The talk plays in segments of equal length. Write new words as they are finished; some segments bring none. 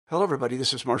Hello, everybody.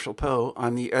 This is Marshall Poe.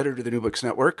 I'm the editor of the New Books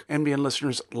Network. NBN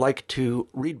listeners like to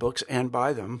read books and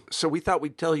buy them. So we thought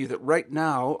we'd tell you that right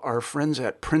now, our friends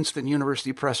at Princeton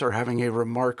University Press are having a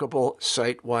remarkable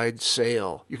site-wide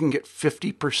sale. You can get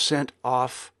 50%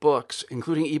 off books,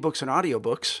 including ebooks and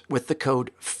audiobooks, with the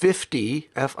code 50,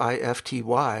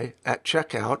 F-I-F-T-Y, at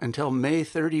checkout until May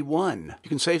 31. You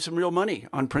can save some real money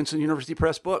on Princeton University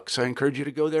Press books. I encourage you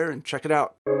to go there and check it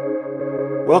out.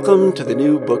 Welcome to the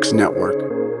New Books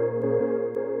Network.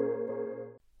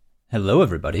 Hello,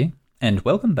 everybody, and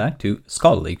welcome back to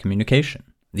Scholarly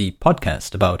Communication, the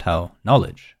podcast about how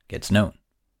knowledge gets known.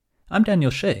 I'm Daniel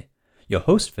Shea, your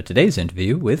host for today's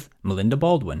interview with Melinda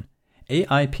Baldwin,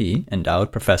 AIP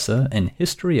Endowed Professor in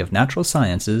History of Natural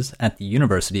Sciences at the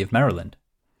University of Maryland.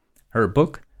 Her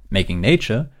book, Making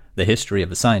Nature, The History of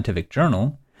a Scientific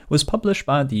Journal, was published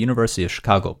by the University of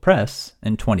Chicago Press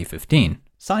in 2015.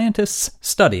 Scientists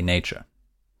study nature.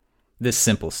 This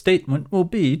simple statement will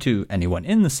be, to anyone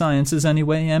in the sciences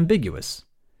anyway, ambiguous.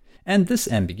 And this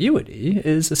ambiguity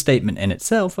is a statement in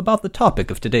itself about the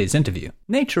topic of today's interview.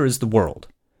 Nature is the world,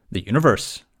 the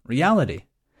universe, reality.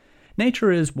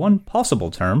 Nature is one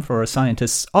possible term for a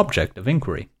scientist's object of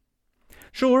inquiry.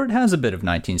 Sure, it has a bit of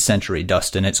 19th century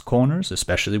dust in its corners,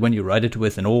 especially when you write it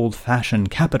with an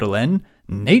old-fashioned capital N,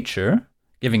 nature,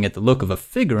 giving it the look of a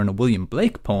figure in a William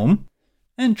Blake poem.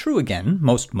 And true again,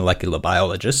 most molecular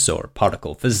biologists or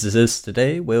particle physicists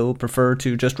today will prefer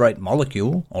to just write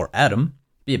molecule or atom,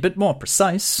 be a bit more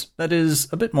precise, that is,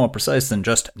 a bit more precise than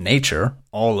just nature,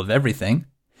 all of everything.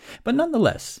 But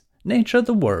nonetheless, nature,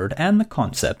 the word and the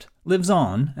concept, lives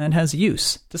on and has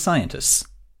use to scientists.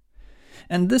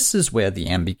 And this is where the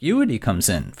ambiguity comes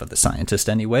in, for the scientist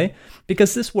anyway,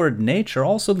 because this word nature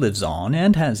also lives on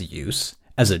and has use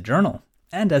as a journal,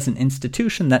 and as an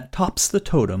institution that tops the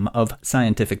totem of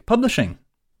scientific publishing.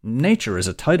 Nature is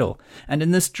a title, and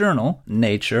in this journal,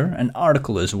 Nature, an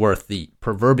article is worth the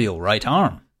proverbial right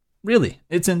arm. Really,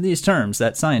 it's in these terms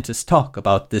that scientists talk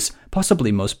about this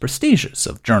possibly most prestigious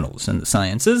of journals in the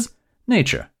sciences,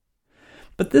 Nature.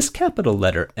 But this capital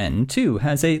letter N, too,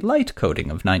 has a light coating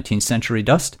of 19th century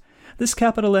dust. This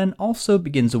capital N also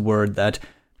begins a word that,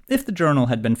 if the journal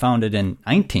had been founded in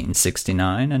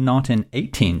 1969 and not in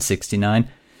 1869,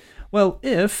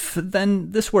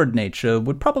 then this word nature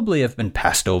would probably have been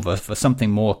passed over for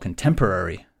something more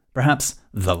contemporary. Perhaps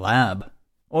the lab.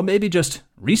 Or maybe just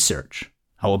research.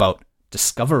 How about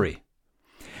discovery?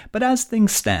 But as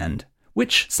things stand,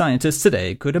 which scientist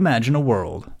today could imagine a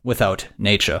world without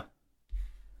nature?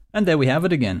 And there we have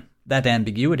it again, that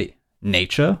ambiguity.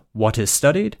 Nature, what is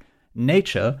studied?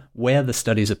 Nature, where the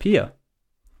studies appear.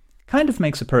 Kind of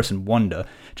makes a person wonder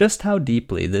just how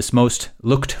deeply this most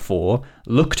looked for,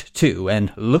 looked to,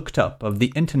 and looked up of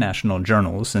the international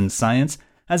journals in science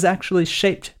has actually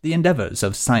shaped the endeavors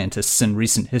of scientists in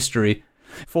recent history.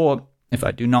 For, if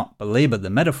I do not belabor the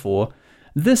metaphor,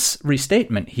 this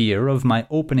restatement here of my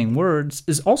opening words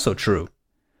is also true.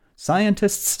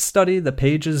 Scientists study the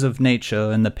pages of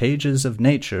nature, and the pages of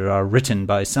nature are written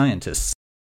by scientists.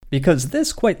 Because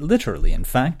this, quite literally, in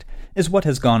fact, is what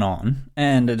has gone on,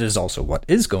 and it is also what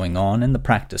is going on in the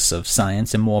practice of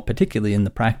science, and more particularly in the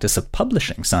practice of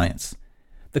publishing science.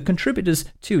 The contributors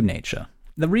to nature,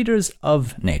 the readers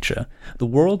of nature, the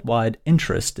worldwide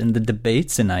interest in the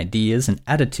debates and ideas and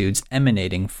attitudes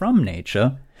emanating from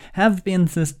nature have been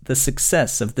the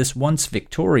success of this once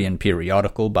Victorian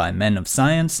periodical by men of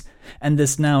science, and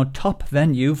this now top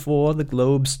venue for the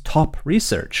globe's top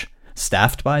research,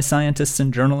 staffed by scientists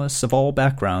and journalists of all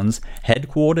backgrounds,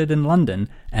 headquartered in London,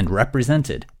 and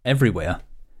represented everywhere.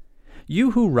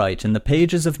 You who write in the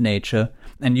pages of nature,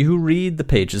 and you who read the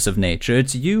pages of nature,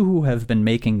 it's you who have been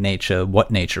making nature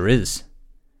what nature is.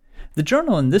 The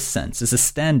journal in this sense is a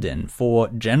stand-in for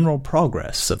general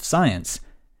progress of science,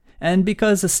 and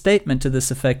because a statement to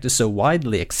this effect is so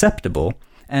widely acceptable,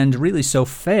 and really so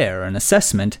fair an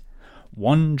assessment,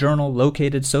 one journal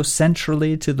located so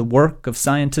centrally to the work of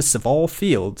scientists of all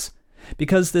fields,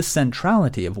 because this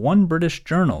centrality of one British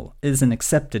journal is an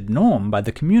accepted norm by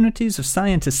the communities of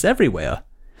scientists everywhere,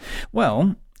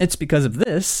 well, it's because of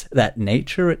this that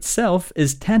nature itself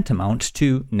is tantamount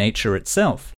to nature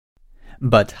itself.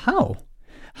 But how?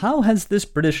 How has this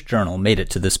British journal made it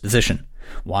to this position?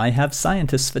 Why have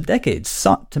scientists for decades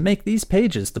sought to make these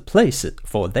pages the place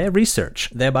for their research,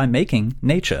 thereby making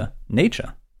nature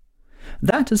nature?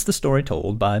 That is the story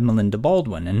told by Melinda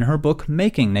Baldwin in her book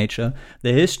Making Nature,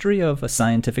 The History of a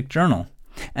Scientific Journal,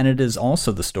 and it is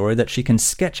also the story that she can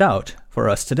sketch out for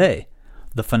us today,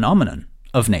 the phenomenon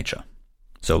of nature.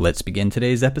 So let's begin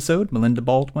today's episode, Melinda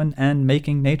Baldwin and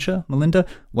Making Nature. Melinda,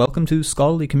 welcome to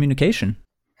Scholarly Communication.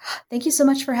 Thank you so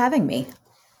much for having me.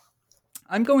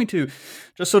 I'm going to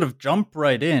just sort of jump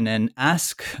right in and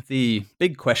ask the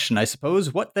big question, I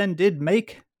suppose. What then did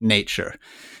make nature?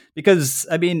 Because,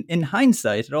 I mean, in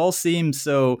hindsight, it all seems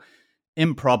so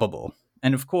improbable.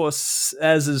 And of course,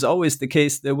 as is always the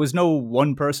case, there was no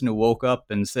one person who woke up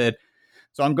and said,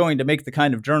 so I'm going to make the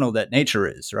kind of journal that nature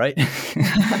is, right?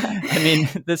 I mean,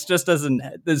 this just doesn't,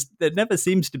 there never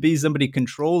seems to be somebody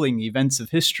controlling events of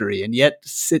history. And yet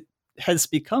it has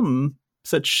become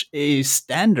such a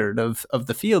standard of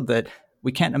the field that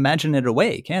we can't imagine it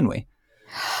away, can we?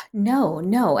 No,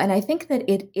 no. And I think that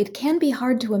it can be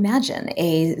hard to imagine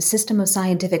a system of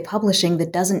scientific publishing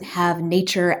that doesn't have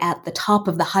nature at the top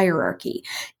of the hierarchy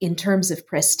in terms of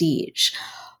prestige.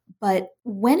 But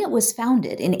when it was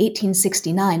founded in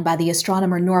 1869 by the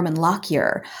astronomer Norman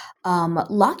Lockyer,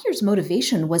 Lockyer's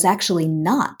motivation was actually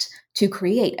not to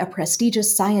create a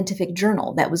prestigious scientific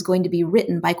journal that was going to be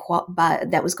written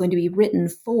that was going to be written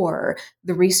for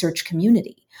the research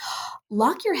community.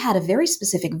 Lockyer had a very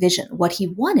specific vision. What he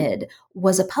wanted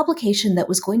was a publication that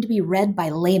was going to be read by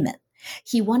laymen.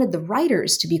 He wanted the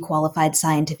writers to be qualified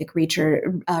scientific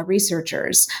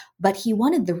researchers, but he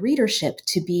wanted the readership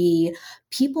to be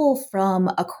people from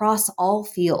across all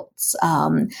fields,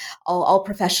 all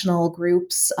professional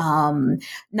groups,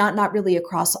 not really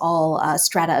across all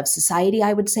strata of society,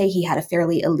 I would say. He had a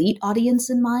fairly elite audience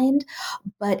in mind,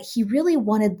 but he really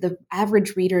wanted the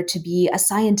average reader to be a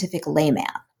scientific layman,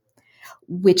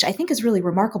 which I think is really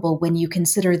remarkable when you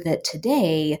consider that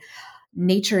today,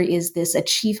 nature is this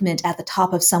achievement at the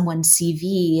top of someone's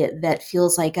CV that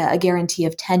feels like a guarantee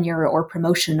of tenure or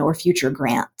promotion or future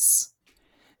grants.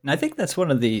 And I think that's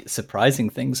one of the surprising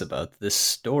things about this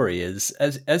story is,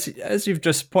 as you've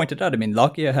just pointed out, I mean,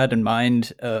 Lockyer had in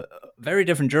mind a very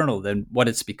different journal than what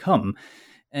it's become.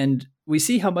 And we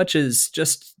see how much is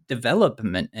just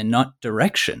development and not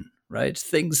direction, right?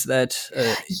 Things that,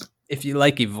 if you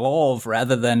like, evolve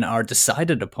rather than are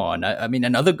decided upon. I mean,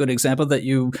 another good example that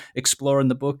you explore in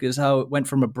the book is how it went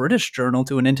from a British journal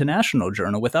to an international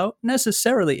journal without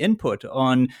necessarily input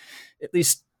on at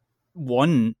least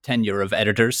one tenure of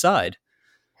editor's side.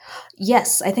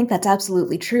 Yes, I think that's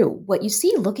absolutely true. What you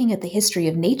see looking at the history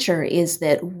of nature is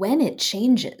that when it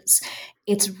changes,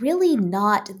 it's really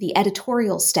not the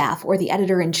editorial staff or the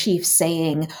editor-in-chief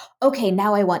saying, okay,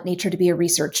 now I want Nature to be a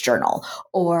research journal,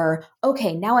 or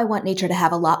okay, now I want Nature to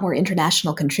have a lot more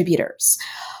international contributors.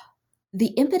 The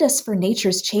impetus for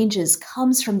Nature's changes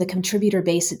comes from the contributor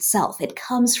base itself. It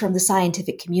comes from the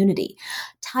scientific community.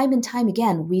 Time and time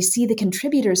again, we see the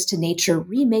contributors to Nature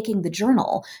remaking the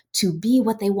journal to be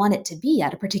what they want it to be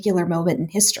at a particular moment in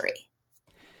history.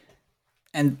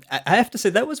 And I have to say,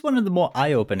 that was one of the more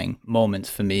eye-opening moments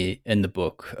for me in the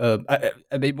book. I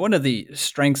mean, one of the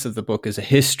strengths of the book as a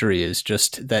history is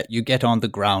just that you get on the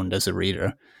ground as a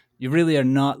reader. You really are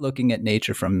not looking at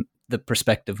nature from the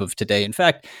perspective of today. In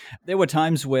fact, there were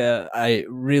times where I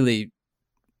really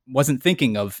wasn't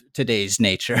thinking of today's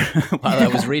nature while I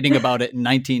was reading about it in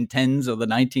 1910s or the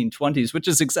 1920s, which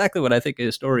is exactly what I think a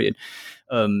historian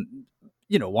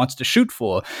wants to shoot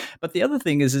for. But the other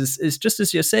thing is just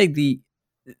as you're saying,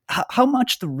 how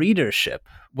much the readership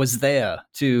was there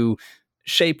to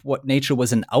shape what nature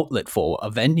was an outlet for,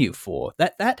 a venue for.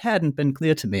 That hadn't been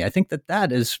clear to me. I think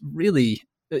that is really,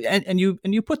 and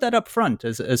you put that up front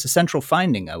as a central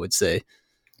finding, I would say.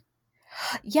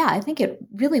 Yeah, I think it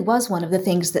really was one of the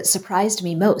things that surprised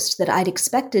me most, that I'd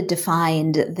expected to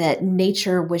find that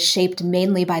nature was shaped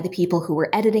mainly by the people who were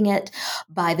editing it,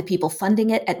 by the people funding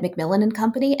it at Macmillan and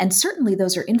Company, and certainly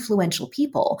those are influential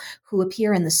people who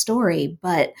appear in the story,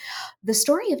 but the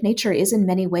story of nature is in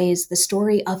many ways the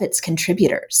story of its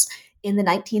contributors. In the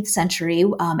 19th century,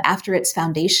 after its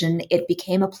foundation, it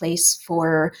became a place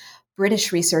for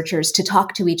British researchers to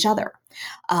talk to each other.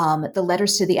 The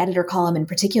letters to the editor column in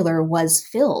particular was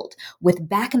filled with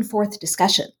back and forth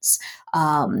discussions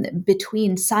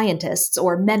between scientists,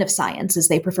 or men of science, as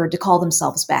they preferred to call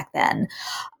themselves back then.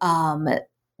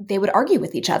 They would argue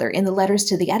with each other in the letters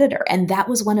to the editor, and that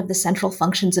was one of the central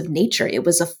functions of Nature. It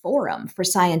was a forum for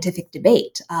scientific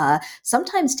debate,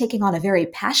 sometimes taking on a very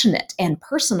passionate and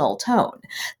personal tone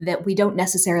that we don't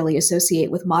necessarily associate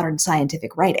with modern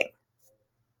scientific writing.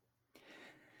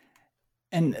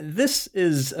 And this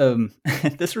is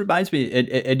this reminds me.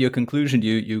 In your conclusion,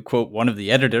 you quote one of the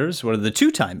editors, one of the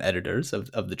two-time editors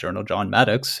of the journal, John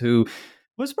Maddox, who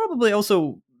was probably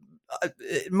also,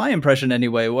 in my impression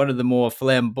anyway, one of the more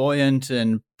flamboyant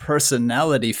and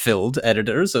personality-filled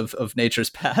editors of Nature's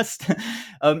past.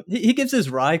 He gives his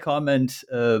wry comment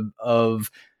of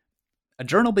a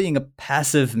journal being a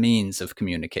passive means of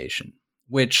communication,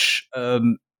 which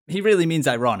he really means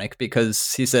ironic,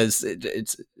 because he says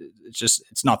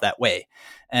it's not that way.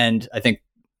 And I think,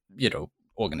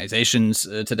 organizations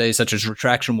today, such as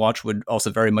Retraction Watch, would also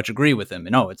very much agree with him.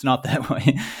 No, it's not that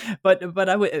way. But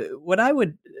what I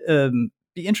would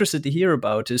be interested to hear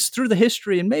about is, through the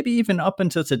history and maybe even up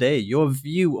until today, your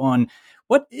view on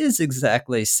what is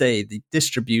exactly, say, the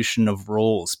distribution of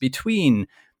roles between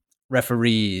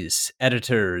referees,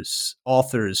 editors,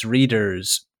 authors,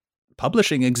 readers,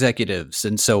 publishing executives,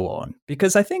 and so on.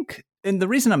 Because I think, and the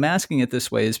reason I'm asking it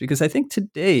this way is because I think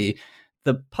today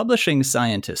the publishing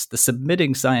scientist, the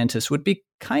submitting scientist, would be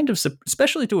kind of,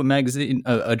 especially to a magazine,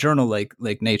 a journal like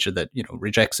Nature that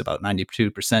rejects about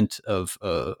 92%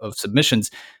 of submissions,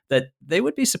 that they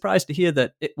would be surprised to hear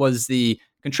that it was the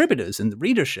contributors and the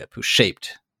readership who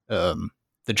shaped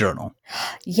the journal.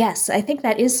 Yes, I think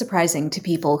that is surprising to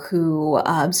people who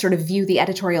sort of view the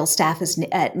editorial staff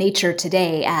at Nature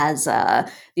today as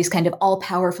these kind of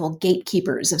all-powerful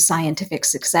gatekeepers of scientific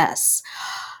success.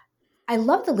 I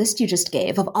love the list you just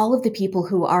gave of all of the people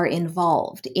who are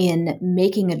involved in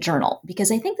making a journal,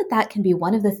 because I think that can be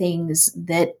one of the things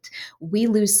that we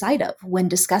lose sight of when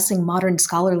discussing modern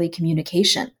scholarly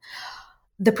communication.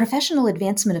 The professional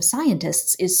advancement of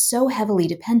scientists is so heavily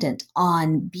dependent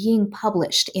on being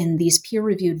published in these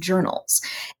peer-reviewed journals.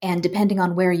 And depending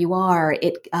on where you are,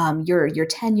 your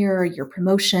tenure, your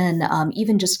promotion,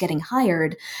 even just getting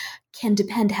hired, can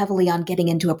depend heavily on getting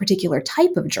into a particular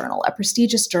type of journal, a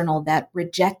prestigious journal that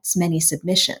rejects many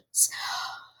submissions.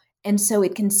 And so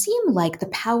it can seem like the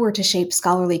power to shape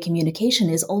scholarly communication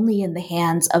is only in the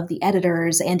hands of the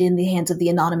editors and in the hands of the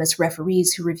anonymous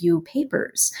referees who review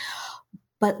papers.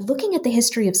 But looking at the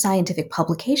history of scientific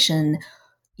publication,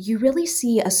 you really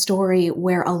see a story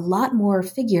where a lot more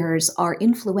figures are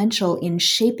influential in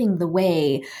shaping the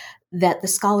way that the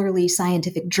scholarly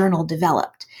scientific journal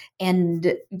developed.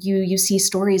 And you see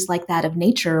stories like that of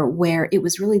Nature, where it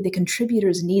was really the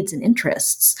contributors' needs and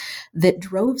interests that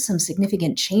drove some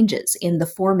significant changes in the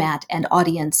format and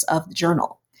audience of the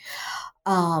journal.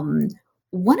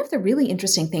 One of the really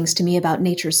interesting things to me about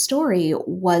Nature's story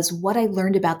was what I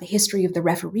learned about the history of the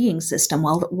refereeing system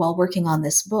while working on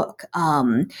this book.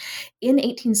 In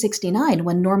 1869,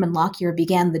 when Norman Lockyer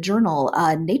began the journal,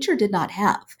 Nature did not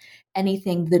have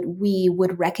anything that we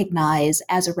would recognize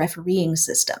as a refereeing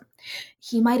system.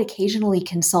 He might occasionally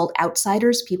consult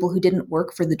outsiders, people who didn't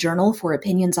work for the journal, for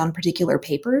opinions on particular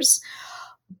papers,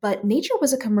 but Nature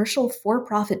was a commercial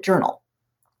for-profit journal.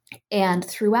 And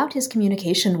throughout his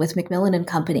communication with Macmillan and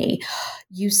Company,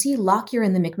 you see Lockyer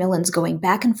and the Macmillans going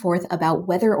back and forth about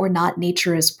whether or not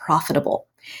Nature is profitable.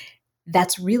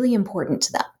 That's really important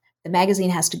to them. The magazine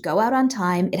has to go out on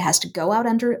time. It has to go out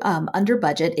under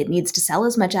budget. It needs to sell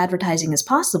as much advertising as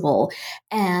possible.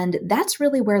 And that's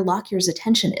really where Lockyer's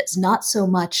attention is, not so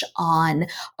much on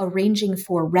arranging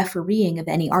for refereeing of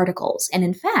any articles. And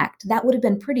in fact, that would have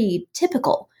been pretty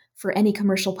typical for any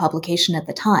commercial publication at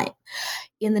the time.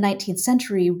 In the 19th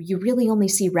century, you really only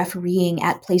see refereeing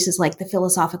at places like the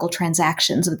Philosophical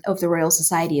Transactions of the Royal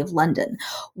Society of London,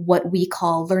 what we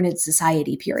call learned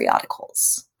society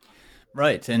periodicals.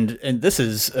 Right, and this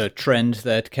is a trend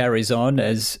that carries on,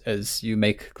 as you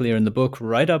make clear in the book,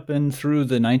 right up and through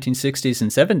the 1960s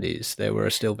and 70s. There were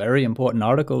still very important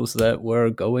articles that were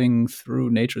going through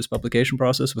Nature's publication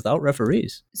process without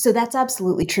referees. So that's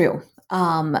absolutely true.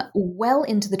 Well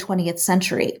into the 20th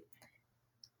century,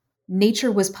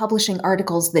 Nature was publishing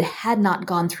articles that had not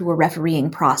gone through a refereeing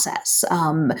process.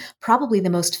 Probably the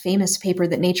most famous paper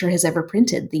that Nature has ever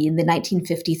printed, the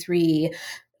 1953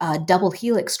 double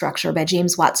helix structure by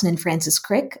James Watson and Francis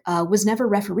Crick, was never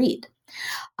refereed.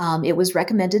 It was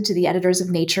recommended to the editors of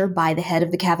Nature by the head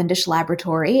of the Cavendish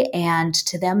Laboratory, and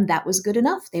to them that was good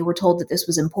enough. They were told that this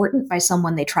was important by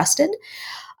someone they trusted.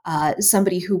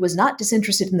 Somebody who was not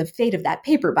disinterested in the fate of that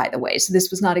paper, by the way. So this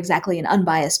was not exactly an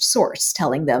unbiased source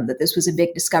telling them that this was a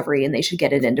big discovery and they should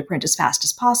get it into print as fast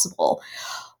as possible.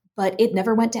 But it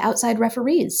never went to outside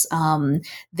referees.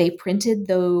 They printed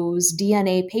those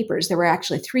DNA papers. There were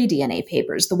actually 3 DNA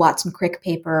papers, the Watson-Crick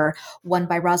paper, one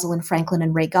by Rosalind Franklin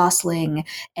and Ray Gosling,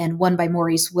 and one by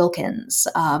Maurice Wilkins.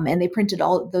 And they printed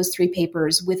all those 3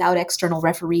 papers without external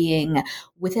refereeing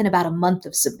within about a month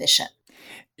of submission.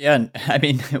 Yeah, and I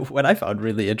mean, what I found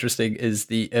really interesting is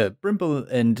the Brimble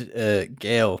and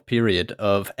Gale period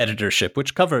of editorship,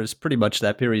 which covers pretty much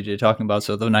that period you're talking about.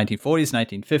 So the 1940s,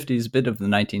 1950s, a bit of the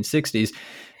 1960s.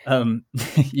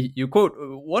 You quote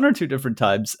 1 or 2 different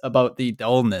times about the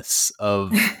dullness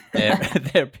of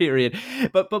their period.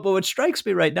 But what strikes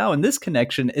me right now in this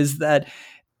connection is that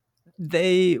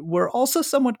they were also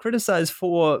somewhat criticized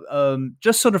for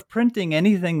just sort of printing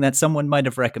anything that someone might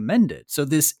have recommended. So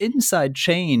this inside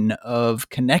chain of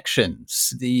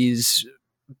connections, these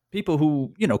people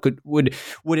who,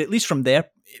 would at least from their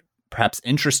perhaps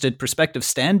interested perspective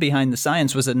stand behind the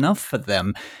science was enough for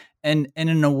them. And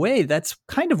in a way, that's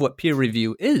kind of what peer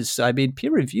review is. I mean,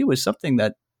 peer review is something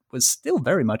that was still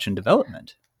very much in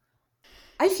development.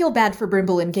 I feel bad for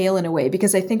Brimble and Gale in a way,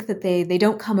 because I think that they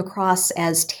don't come across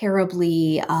as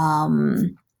terribly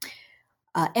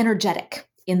energetic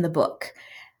in the book.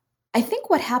 I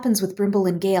think what happens with Brimble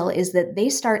and Gale is that they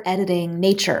start editing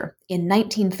Nature in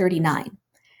 1939.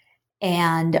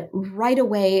 And right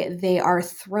away, they are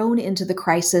thrown into the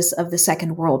crisis of the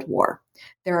Second World War.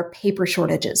 There are paper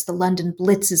shortages. The London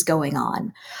Blitz is going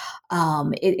on.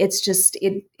 It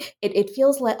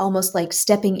feels almost like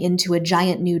stepping into a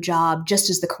giant new job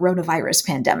just as the coronavirus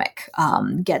pandemic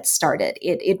gets started.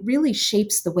 It really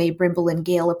shapes the way Brimble and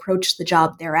Gale approach the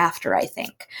job thereafter, I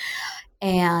think.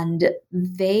 And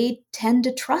they tend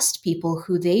to trust people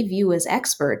who they view as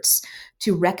experts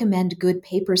to recommend good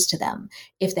papers to them.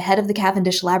 If the head of the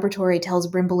Cavendish laboratory tells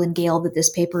Brimble and Gale that this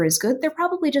paper is good, they're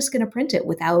probably just going to print it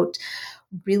without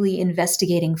really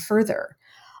investigating further.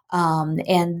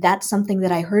 And that's something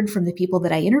that I heard from the people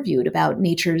that I interviewed about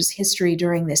Nature's history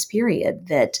during this period,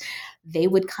 that they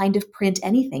would kind of print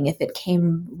anything if it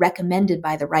came recommended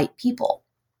by the right people.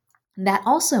 That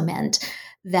also meant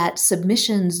that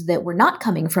submissions that were not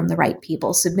coming from the right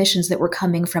people, submissions that were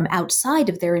coming from outside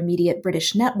of their immediate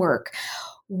British network,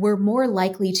 were more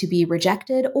likely to be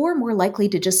rejected or more likely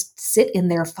to just sit in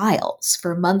their files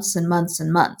for months and months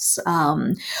and months.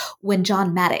 When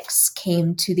John Maddox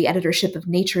came to the editorship of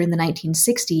Nature in the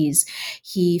 1960s,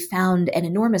 he found an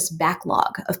enormous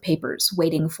backlog of papers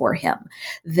waiting for him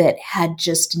that had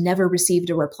just never received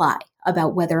a reply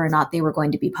about whether or not they were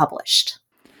going to be published.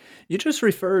 You just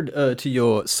referred to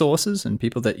your sources and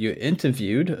people that you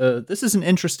interviewed. This is an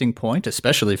interesting point,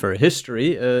 especially for a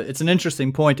history. It's an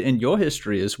interesting point in your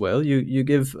history as well. You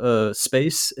give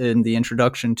space in the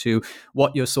introduction to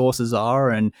what your sources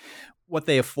are and what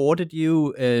they afforded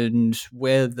you and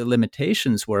where the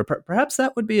limitations were. Perhaps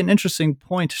that would be an interesting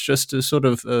point just to sort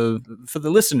of, for the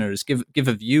listeners, give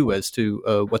a view as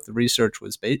to what the research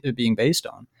was being based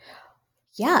on.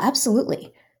 Yeah,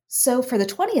 absolutely. So for the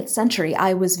 20th century,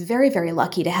 I was very, very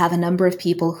lucky to have a number of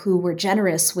people who were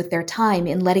generous with their time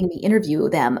in letting me interview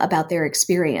them about their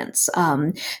experience.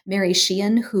 Mary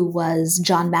Sheehan, who was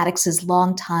John Maddox's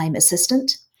longtime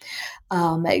assistant,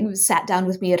 sat down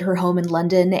with me at her home in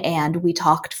London, and we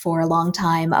talked for a long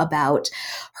time about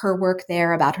her work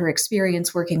there, about her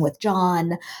experience working with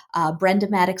John. Brenda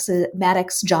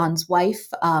Maddox, John's wife,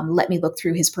 let me look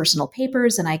through his personal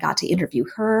papers, and I got to interview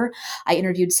her. I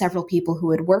interviewed several people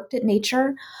who had worked at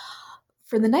Nature.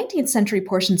 For the 19th century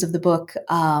portions of the book,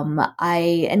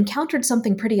 I encountered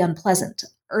something pretty unpleasant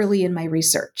early in my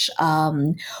research.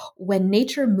 When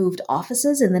Nature moved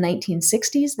offices in the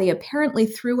 1960s, they apparently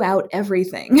threw out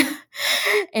everything.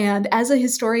 And as a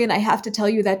historian, I have to tell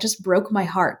you that just broke my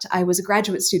heart. I was a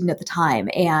graduate student at the time,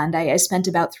 and I spent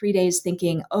about 3 days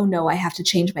thinking, oh no, I have to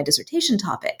change my dissertation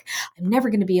topic. I'm never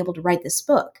going to be able to write this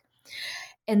book.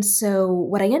 And so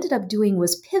what I ended up doing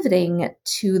was pivoting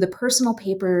to the personal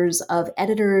papers of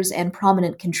editors and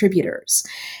prominent contributors,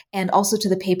 and also to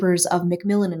the papers of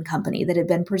Macmillan and Company that had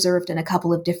been preserved in a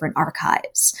couple of different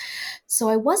archives. So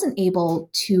I wasn't able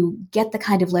to get the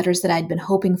kind of letters that I'd been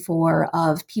hoping for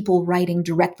of people writing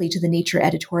directly to the Nature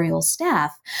editorial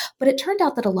staff, but it turned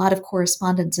out that a lot of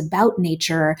correspondence about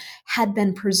Nature had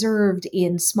been preserved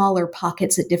in smaller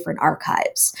pockets at different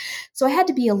archives. So I had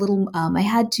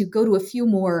to go to a few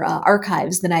more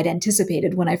archives than I'd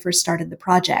anticipated when I first started the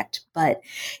project. But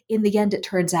in the end, it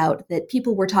turns out that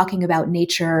people were talking about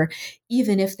Nature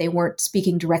even if they weren't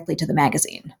speaking directly to the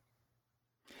magazine.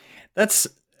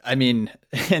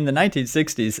 In the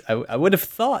 1960s, I would have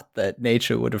thought that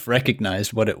Nature would have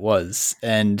recognized what it was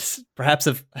and perhaps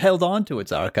have held on to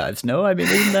its archives. No, I mean,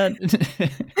 isn't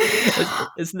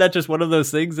that just one of those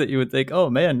things that you would think,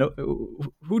 oh man, no,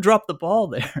 who dropped the ball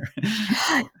there?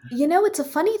 It's a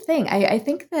funny thing. I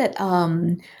think that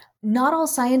not all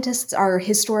scientists are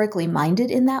historically minded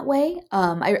in that way.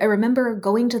 I remember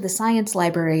going to the science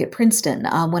library at Princeton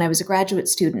when I was a graduate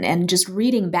student and just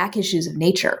reading back issues of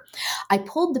Nature. I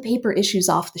pulled the paper issues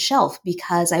off the shelf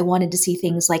because I wanted to see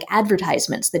things like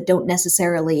advertisements that don't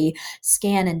necessarily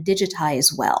scan and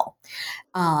digitize well.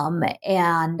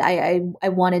 And I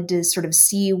wanted to sort of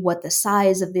see what the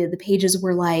size of the pages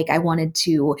were like. I wanted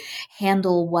to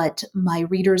handle what my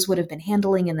readers would have been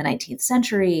handling in the 19th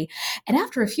century. And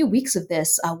after a few weeks of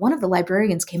this, one of the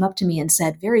librarians came up to me and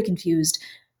said, very confused,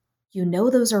 you know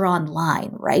those are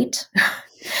online, right?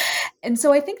 And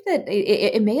so I think that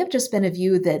it may have just been a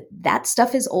view that that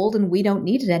stuff is old and we don't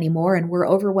need it anymore, and we're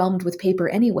overwhelmed with paper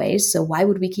anyway, so why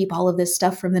would we keep all of this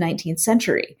stuff from the 19th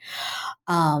century?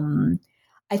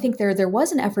 I think there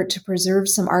was an effort to preserve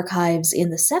some archives in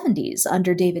the 70s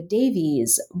under David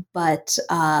Davies, but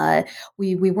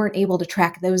we weren't able to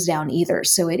track those down either.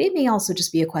 So it may also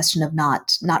just be a question of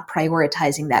not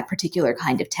prioritizing that particular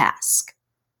kind of task.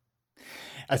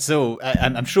 So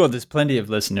I'm sure there's plenty of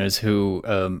listeners who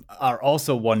are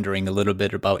also wondering a little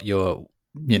bit about your,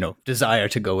 desire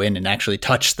to go in and actually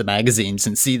touch the magazines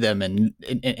and see them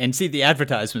and see the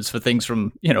advertisements for things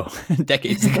from,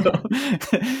 decades ago.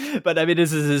 But I mean,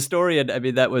 as a historian, I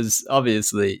mean, that was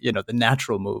obviously, the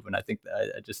natural move. And I think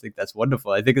I just think that's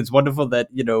wonderful. I think it's wonderful that,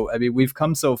 I mean, we've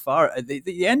come so far.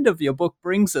 The end of your book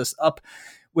brings us up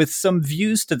with some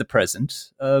views to the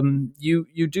present.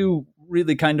 You do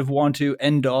really kind of want to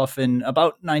end off in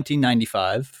about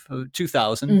 1995,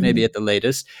 2000, maybe at the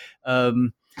latest,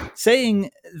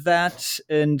 saying that,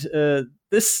 and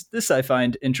this I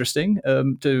find interesting,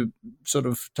 to sort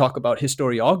of talk about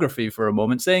historiography for a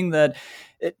moment, saying that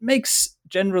it makes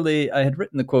generally, I had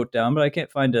written the quote down, but I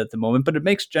can't find it at the moment, but it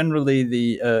makes generally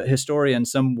the historian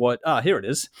somewhat, here it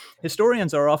is.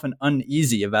 Historians are often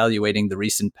uneasy evaluating the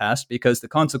recent past because the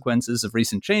consequences of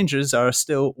recent changes are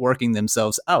still working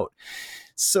themselves out.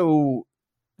 So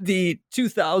the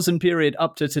 2000 period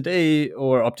up to today,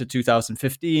 or up to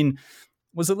 2015,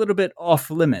 was a little bit off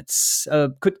limits.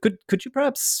 Could you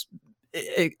perhaps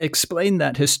explain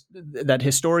that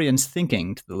historian's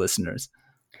thinking to the listeners?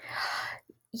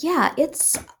 Yeah,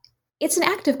 it's an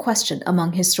active question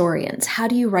among historians. How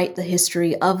do you write the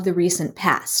history of the recent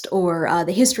past, or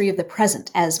the history of the present,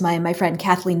 as my friend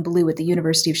Kathleen Ballou at the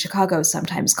University of Chicago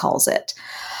sometimes calls it?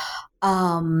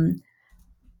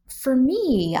 For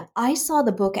me, I saw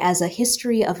the book as a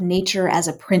history of Nature as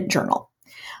a print journal.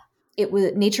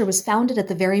 Nature was founded at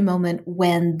the very moment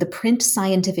when the print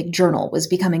scientific journal was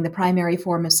becoming the primary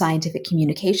form of scientific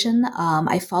communication.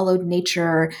 I followed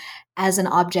Nature as an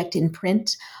object in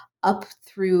print up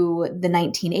through the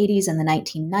 1980s and the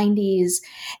 1990s,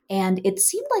 and it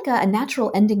seemed like a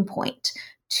natural ending point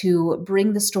to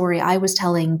bring the story I was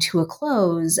telling to a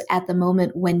close at the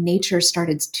moment when Nature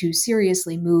started to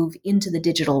seriously move into the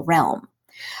digital realm.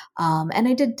 And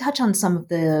I did touch on some of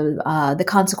the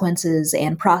consequences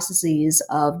and processes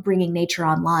of bringing Nature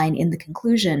online in the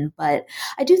conclusion, but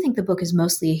I do think the book is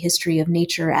mostly a history of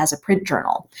Nature as a print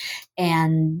journal.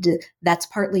 And that's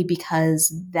partly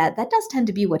because that does tend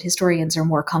to be what historians are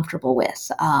more comfortable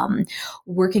with,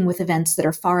 working with events that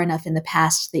are far enough in the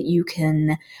past that you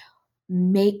can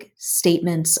make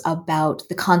statements about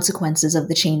the consequences of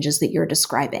the changes that you're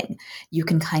describing. You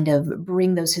can kind of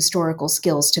bring those historical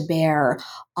skills to bear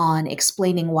on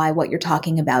explaining why what you're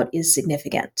talking about is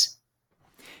significant.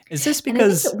 Is this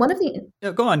because one of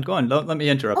the go on? Let me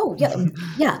interrupt. Oh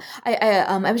yeah.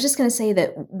 I was just going to say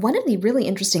that one of the really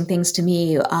interesting things to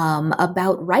me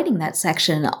about writing that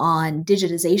section on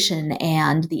digitization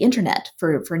and the internet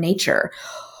for Nature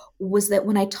was that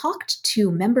when I talked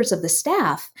to members of the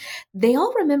staff, they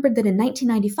all remembered that in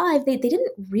 1995, they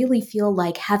didn't really feel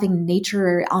like having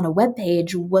Nature on a web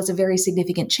page was a very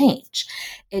significant change.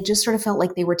 It just sort of felt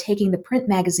like they were taking the print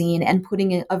magazine and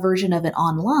putting a version of it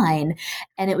online,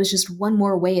 and it was just one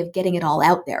more way of getting it all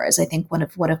out there, as I think one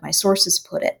of my sources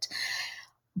put it.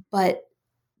 But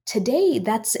today,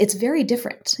 it's very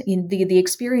different. The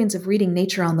experience of reading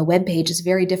Nature on the webpage is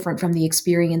very different from the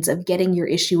experience of getting your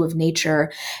issue of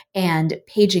Nature and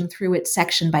paging through it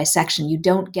section by section. You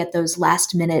don't get those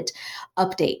last-minute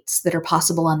updates that are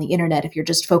possible on the internet if you're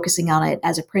just focusing on it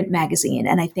as a print magazine.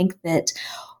 And I think that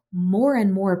more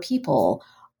and more people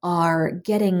are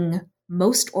getting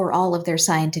most or all of their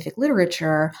scientific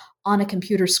literature on a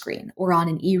computer screen or on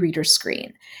an e-reader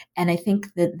screen. And I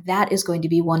think that is going to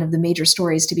be one of the major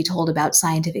stories to be told about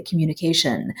scientific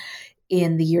communication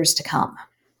in the years to come.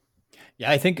 Yeah,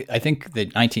 I think the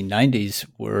 1990s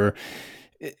were,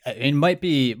 it might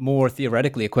be more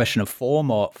theoretically a question of form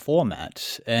or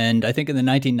format. And I think in the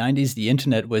 1990s, the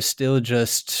internet was still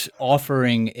just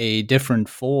offering a different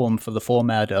form for the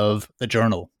format of the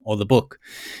journal or the book.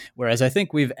 Whereas I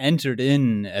think we've entered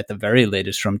in at the very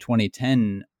latest from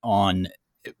 2010 on,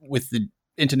 with the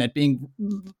internet being,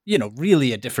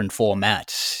 really a different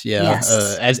format. Yeah.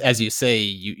 Yes. As you say,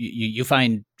 you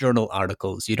find journal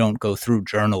articles. You don't go through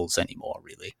journals anymore,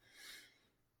 really.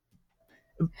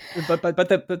 But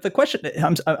the question,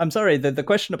 I'm sorry, the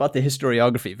question about the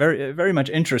historiography very, very much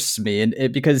interests me,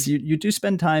 and because you do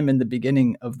spend time in the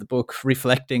beginning of the book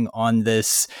reflecting on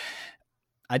this.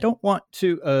 I don't want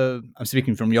to, I'm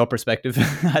speaking from your perspective,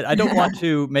 I don't want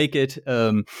to make it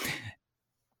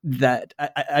that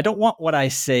I don't want what I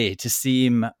say to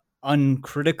seem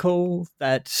uncritical,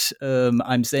 that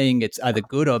I'm saying it's either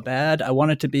good or bad. I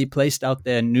want it to be placed out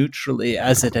there neutrally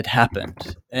as it had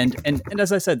happened. And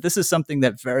as I said, this is something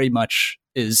that very much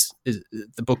is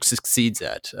the book succeeds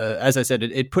at. As I said,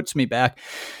 it puts me back,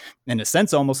 in a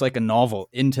sense, almost like a novel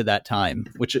into that time,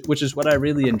 which is what I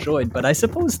really enjoyed. But I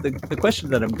suppose the question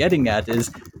that I'm getting at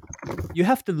is, you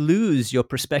have to lose your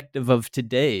perspective of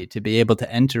today to be able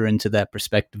to enter into that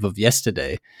perspective of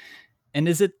yesterday. And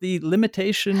is it the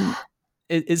limitation?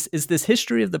 Is this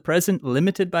history of the present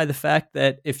limited by the fact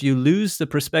that if you lose the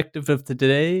perspective of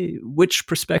today, which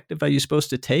perspective are you supposed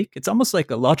to take? It's almost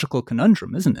like a logical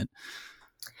conundrum, isn't it?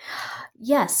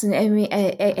 Yes, and I mean,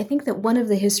 I think that one of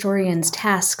the historian's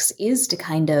tasks is to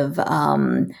kind of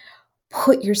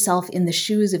put yourself in the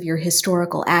shoes of your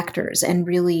historical actors and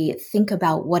really think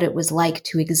about what it was like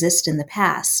to exist in the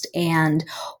past. And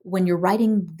when you're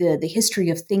writing the history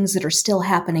of things that are still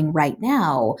happening right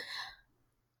now,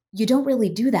 you don't really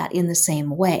do that in the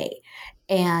same way.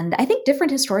 And I think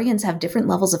different historians have different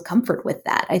levels of comfort with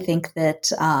that. I think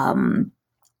that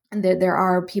there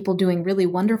are people doing really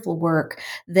wonderful work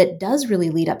that does really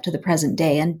lead up to the present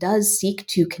day and does seek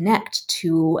to connect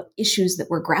to issues that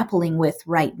we're grappling with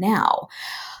right now.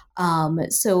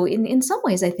 So in some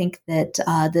ways, I think that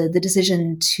the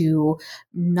decision to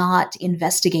not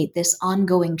investigate this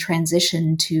ongoing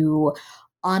transition to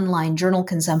online journal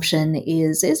consumption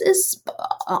is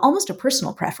almost a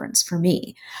personal preference for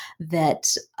me,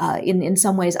 that in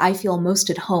some ways I feel most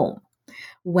at home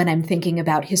when I'm thinking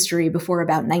about history before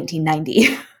about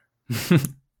 1990.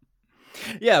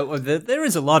 Yeah, well, there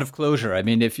is a lot of closure. I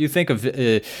mean, if you think of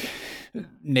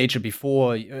nature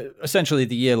before, essentially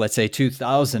the year, let's say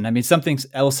 2000, I mean, something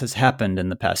else has happened in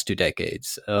the past 2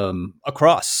 decades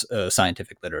across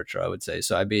scientific literature, I would say.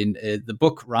 So, I mean, the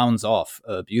book rounds off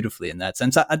beautifully in that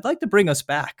sense. I'd like to bring us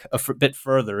back a bit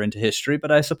further into history,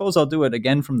 but I suppose I'll do it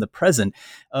again from the present.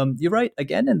 You're right,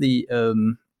 again, in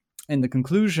the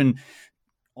conclusion,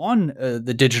 on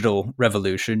the digital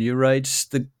revolution, you write,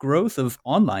 the growth of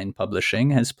online publishing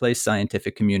has placed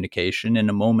scientific communication in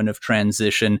a moment of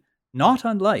transition, not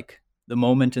unlike the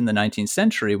moment in the 19th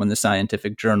century when the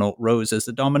scientific journal rose as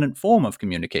the dominant form of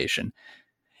communication.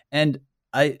 And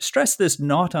I stress this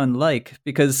not unlike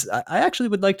because I actually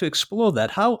would like to explore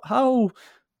that. How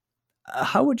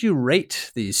would you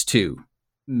rate these two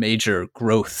major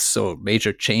growths or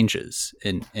major changes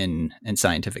in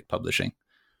scientific publishing?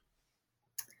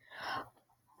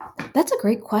 That's a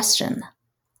great question.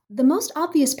 The most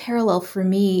obvious parallel for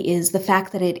me is the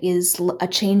fact that it is a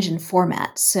change in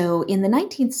format. So in the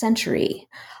 19th century,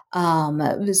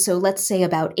 so let's say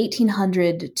about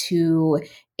 1800 to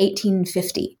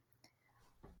 1850,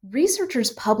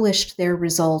 researchers published their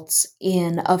results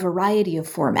in a variety of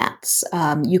formats.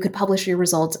 You could publish your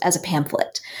results as a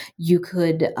pamphlet. You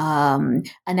could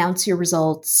announce your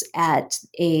results at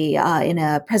in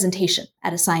a presentation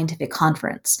at a scientific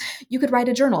conference. You could write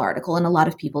a journal article, and a lot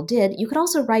of people did. You could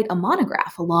also write a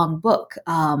monograph, a long book.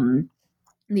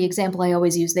 The example I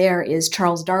always use there is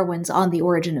Charles Darwin's On the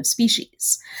Origin of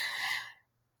Species.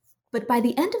 But by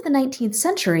the end of the 19th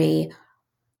century,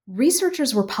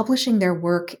 researchers were publishing their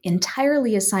work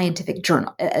entirely as scientific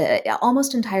journal,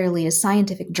 almost entirely as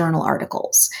scientific journal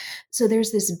articles. So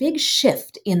there's this big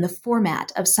shift in the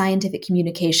format of scientific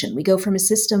communication. We go from a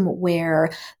system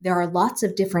where there are lots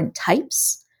of different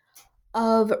types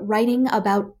of writing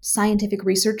about scientific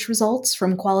research results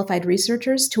from qualified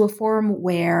researchers to a form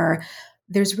where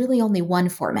there's really only one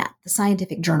format, the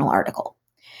scientific journal article.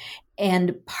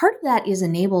 And part of that is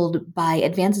enabled by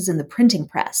advances in the printing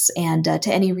press. And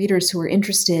to any readers who are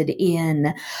interested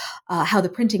in how the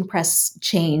printing press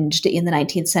changed in the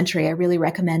 19th century, I really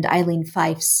recommend Eileen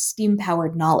Fife's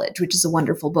Steam-Powered Knowledge, which is a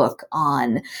wonderful book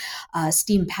on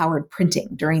steam-powered printing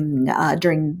during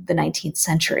the 19th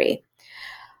century.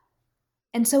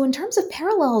 And so in terms of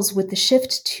parallels with the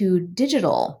shift to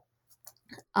digital,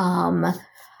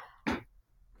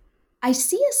 I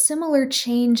see a similar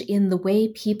change in the way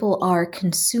people are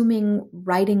consuming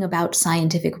writing about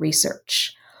scientific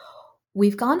research.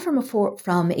 We've gone from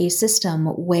a system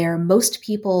where most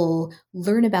people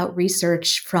learn about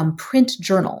research from print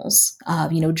journals,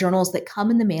 journals that come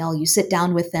in the mail. You sit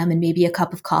down with them and maybe a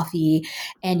cup of coffee,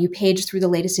 and you page through the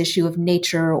latest issue of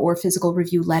Nature or Physical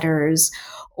Review Letters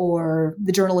or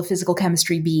the Journal of Physical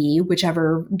Chemistry B,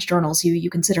 whichever journals you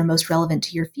consider most relevant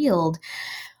to your field.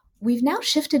 we've now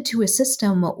shifted to a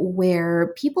system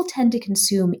where people tend to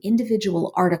consume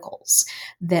individual articles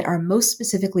that are most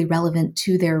specifically relevant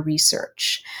to their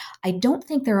research. I don't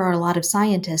think there are a lot of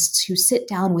scientists who sit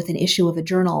down with an issue of a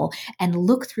journal and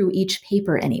look through each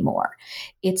paper anymore.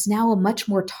 It's now a much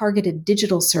more targeted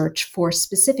digital search for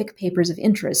specific papers of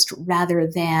interest rather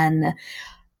than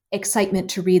excitement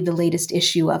to read the latest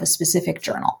issue of a specific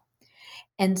journal.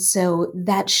 And so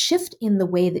that shift in the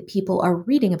way that people are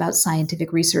reading about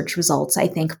scientific research results, I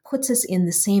think, puts us in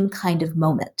the same kind of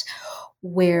moment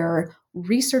where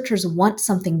researchers want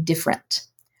something different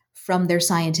from their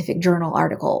scientific journal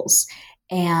articles.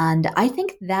 And I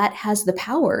think that has the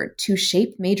power to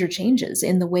shape major changes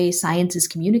in the way science is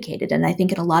communicated. And I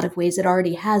think in a lot of ways it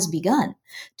already has begun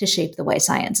to shape the way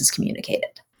science is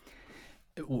communicated.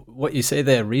 What you say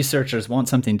there, researchers want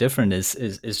something different,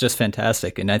 is just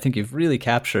fantastic, and I think you've really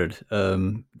captured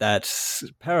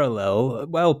that parallel.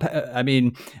 Well,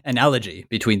 analogy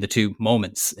between the two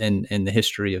moments in the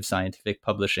history of scientific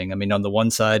publishing. I mean, on the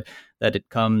one side, that it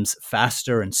comes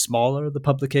faster and smaller, the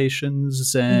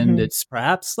publications, and it's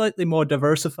perhaps slightly more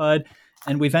diversified.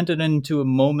 And we've entered into a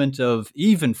moment of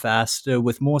even faster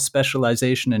with more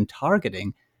specialization and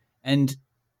targeting, and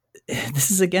this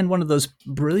is again one of those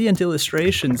brilliant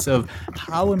illustrations of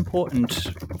how important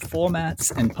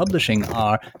formats and publishing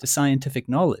are to scientific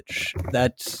knowledge.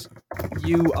 That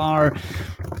you are,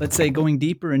 let's say, going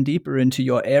deeper and deeper into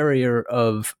your area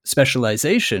of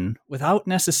specialization without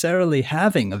necessarily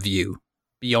having a view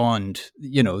beyond,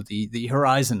 the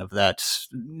horizon of that,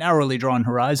 narrowly drawn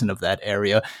horizon of that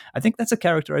area. I think that's a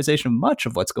characterization of much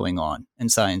of what's going on in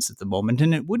science at the moment,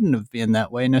 and it wouldn't have been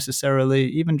that way necessarily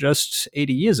even just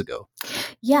 80 years ago.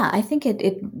 Yeah, I think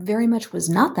it very much was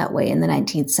not that way in the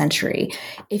 19th century.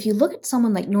 If you look at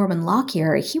someone like Norman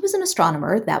Lockyer, he was an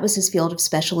astronomer. That was his field of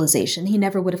specialization. He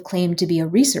never would have claimed to be a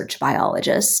research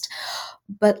biologist.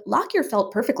 But Lockyer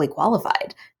felt perfectly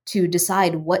qualified to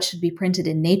decide what should be printed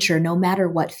in Nature, no matter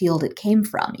what field it came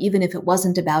from, even if it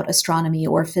wasn't about astronomy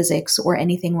or physics or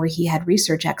anything where he had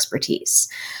research expertise.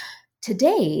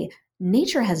 Today,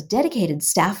 Nature has dedicated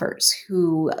staffers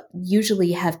who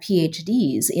usually have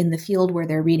PhDs in the field where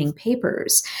they're reading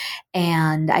papers.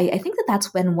 And I think that that's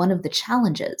been one of the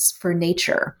challenges for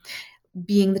Nature,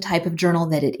 being the type of journal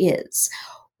that it is.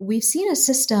 We've seen a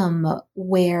system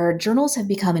where journals have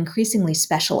become increasingly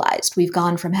specialized. We've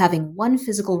gone from having one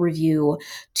physical review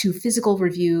to physical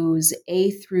reviews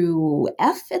A through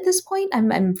F at this point.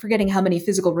 I'm forgetting how many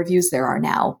physical reviews there are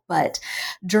now, but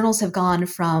journals have gone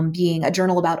from being a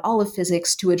journal about all of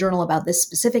physics to a journal about this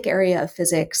specific area of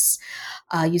physics.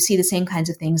 You see the same kinds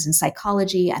of things in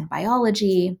psychology and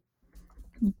biology,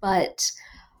 but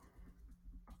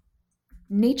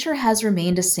Nature has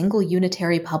remained a single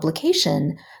unitary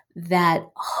publication that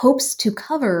hopes to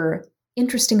cover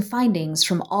interesting findings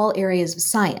from all areas of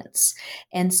science.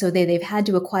 And so they've had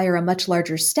to acquire a much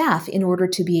larger staff in order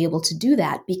to be able to do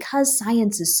that because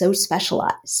science is so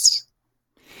specialized.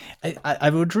 I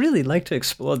would really like to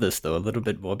explore this, though, a little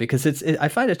bit more, because I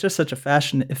find it just such a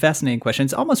fascinating question.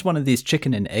 It's almost one of these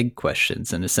chicken and egg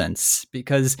questions, in a sense,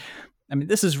 because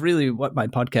this is really what my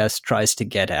podcast tries to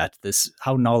get at, this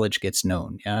how knowledge gets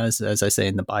known, as I say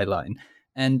in the byline.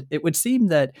 And it would seem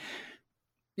that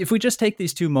if we just take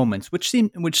these two moments, which seem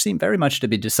very much to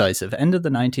be decisive, end of the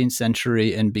 19th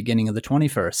century and beginning of the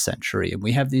 21st century, and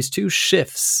we have these two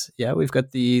shifts. Yeah, we've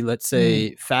got the, let's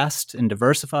say, fast and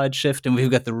diversified shift, and we've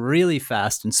got the really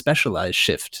fast and specialized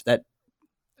shift that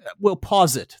we'll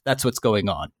posit that's what's going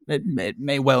on. It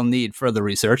may well need further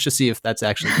research to see if that's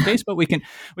actually the case, but we can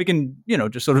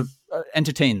just sort of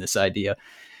entertain this idea.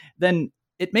 Then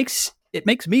it makes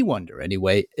me wonder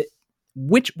anyway,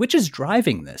 which is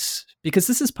driving this, because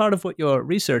this is part of what your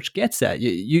research gets at.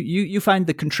 You find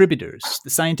the contributors,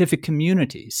 the scientific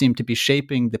community, seem to be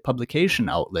shaping the publication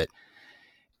outlet,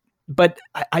 but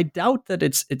I doubt that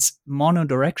it's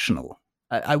monodirectional.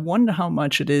 I wonder how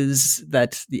much it is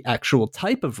that the actual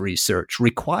type of research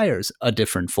requires a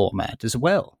different format as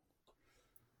well.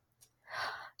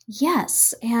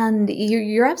 Yes, and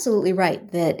you're absolutely right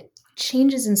that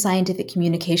changes in scientific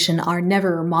communication are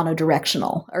never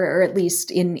monodirectional, or at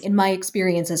least in my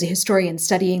experience as a historian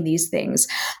studying these things,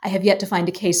 I have yet to find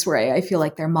a case where I feel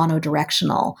like they're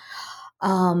monodirectional.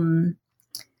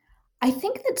 I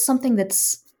think that something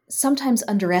that's sometimes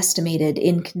underestimated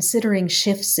in considering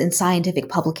shifts in scientific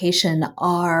publication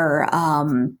are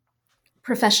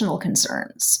professional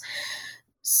concerns.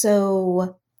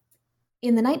 So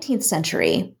in the 19th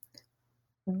century,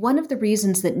 one of the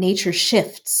reasons that Nature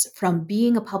shifts from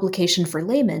being a publication for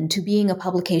laymen to being a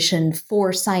publication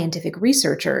for scientific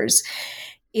researchers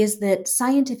is that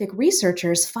scientific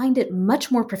researchers find it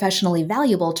much more professionally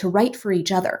valuable to write for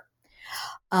each other.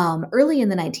 Early in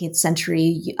the 19th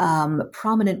century,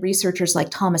 prominent researchers like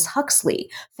Thomas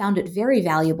Huxley found it very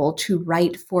valuable to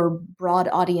write for broad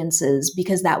audiences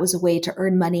because that was a way to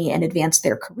earn money and advance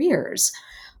their careers.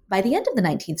 By the end of the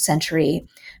 19th century,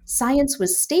 science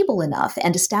was stable enough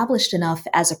and established enough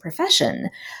as a profession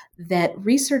that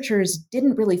researchers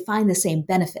didn't really find the same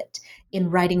benefit in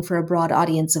writing for a broad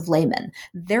audience of laymen.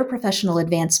 Their professional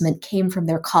advancement came from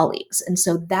their colleagues, and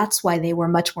so that's why they were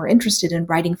much more interested in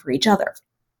writing for each other.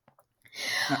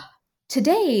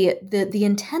 Today, the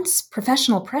intense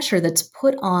professional pressure that's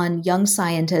put on young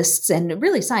scientists, and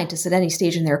really scientists at any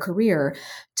stage in their career,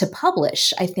 to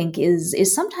publish, I think, is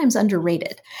sometimes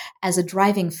underrated as a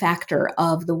driving factor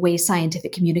of the way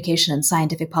scientific communication and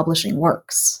scientific publishing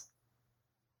works.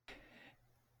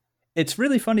 It's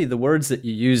really funny, the words that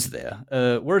you use there.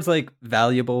 Words like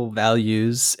valuable,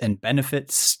 values, and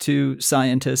benefits to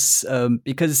scientists,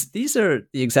 because these are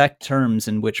the exact terms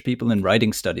in which people in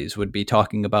writing studies would be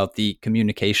talking about the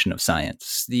communication of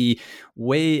science, the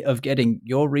way of getting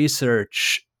your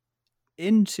research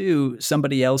into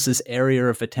somebody else's area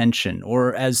of attention,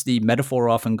 or as the metaphor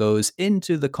often goes,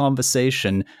 into the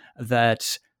conversation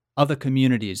that other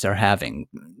communities are having,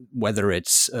 whether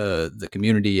it's the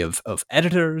community of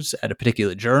editors at a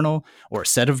particular journal or a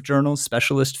set of journals,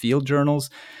 specialist field journals,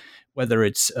 whether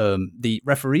it's the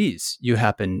referees you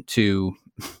happen to,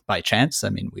 by chance, I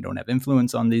mean, we don't have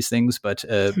influence on these things, but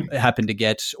happen to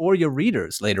get, or your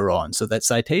readers later on, so that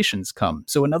citations come.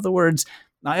 So in other words,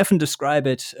 I often describe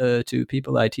it to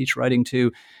people I teach writing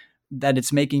to, that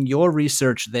it's making your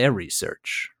research their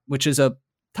research, which is a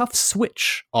tough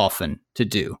switch often to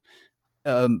do.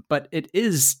 But it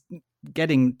is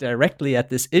getting directly at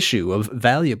this issue of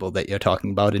valuable that you're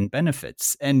talking about in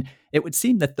benefits. And it would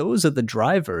seem that those are the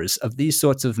drivers of these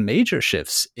sorts of major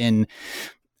shifts in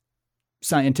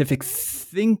scientific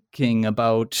thinking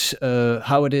about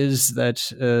how it is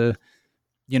that,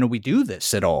 we do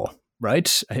this at all.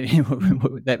 Right? I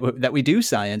mean, that we do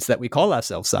science, that we call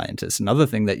ourselves scientists, another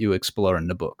thing that you explore in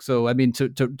the book. So, I mean, to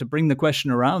bring the question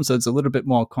around so it's a little bit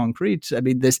more concrete, I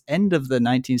mean, this end of the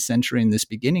 19th century and this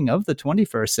beginning of the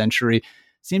 21st century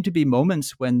seem to be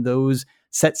moments when those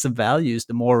sets of values,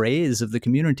 the mores of the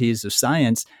communities of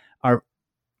science,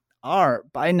 are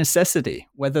by necessity,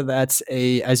 whether that's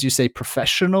a, as you say,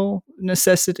 professional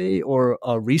necessity or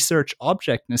a research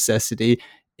object necessity,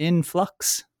 in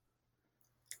flux.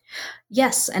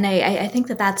 Yes, and I think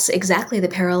that that's exactly the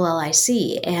parallel I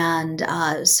see. And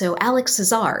so Alex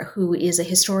Cesar, who is a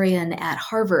historian at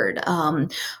Harvard,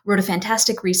 wrote a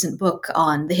fantastic recent book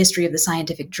on the history of the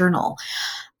scientific journal.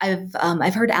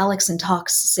 I've heard Alex in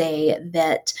talks say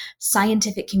that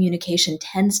scientific communication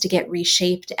tends to get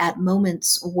reshaped at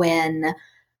moments when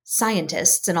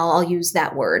scientists, and I'll use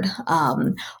that word,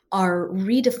 are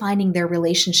redefining their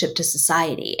relationship to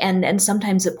society. And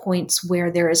sometimes at points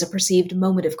where there is a perceived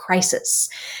moment of crisis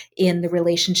in the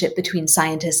relationship between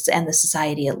scientists and the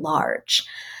society at large.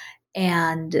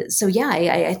 And so, yeah,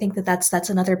 I think that that's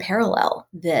another parallel,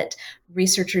 that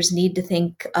researchers need to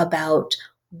think about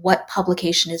what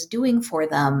publication is doing for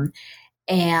them.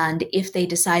 And if they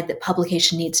decide that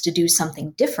publication needs to do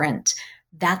something different,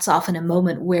 that's often a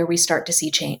moment where we start to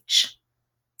see change.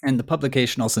 And the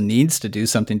publication also needs to do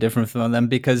something different for them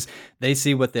because they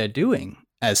see what they're doing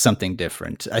as something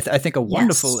different. I think a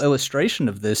wonderful illustration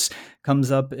of this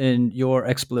comes up in your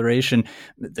exploration.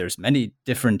 There's many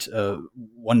different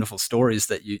wonderful stories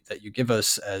that you give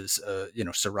us as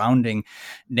surrounding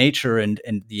nature and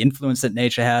the influence that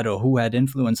nature had, or who had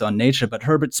influence on nature. But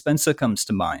Herbert Spencer comes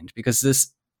to mind because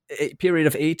this period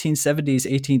of 1870s,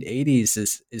 1880s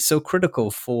is so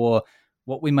critical for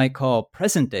what we might call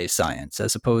present-day science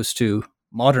as opposed to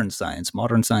modern science.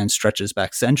 Modern science stretches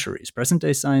back centuries.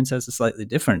 Present-day science has a slightly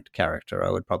different character, I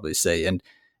would probably say. And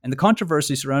the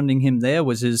controversy surrounding him there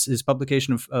was his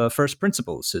publication of First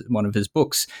Principles, one of his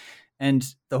books. And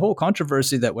the whole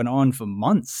controversy that went on for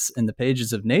months in the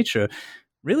pages of Nature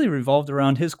really revolved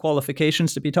around his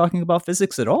qualifications to be talking about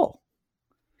physics at all.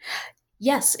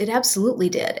 Yes, it absolutely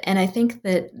did. And I think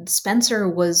that Spencer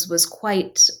was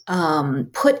quite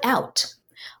put out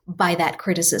by that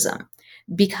criticism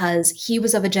because he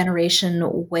was of a generation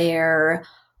where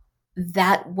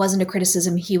that wasn't a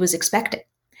criticism he was expecting,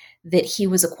 that he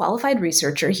was a qualified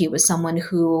researcher. He was someone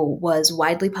who was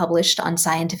widely published on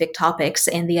scientific topics,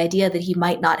 and the idea that he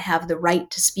might not have the right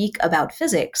to speak about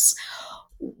physics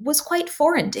was quite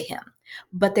foreign to him.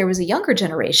 But there was a younger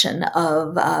generation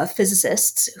of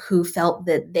physicists who felt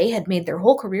that they had made their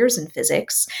whole careers in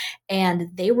physics, and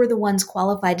they were the ones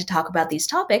qualified to talk about these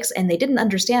topics, and they didn't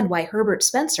understand why Herbert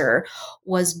Spencer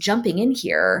was jumping in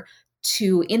here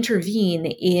to intervene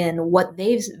in what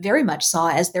they very much saw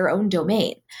as their own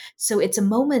domain. So it's a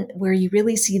moment where you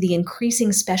really see the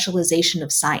increasing specialization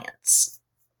of science.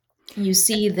 You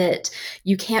see that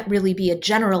you can't really be a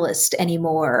generalist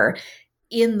anymore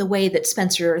in the way that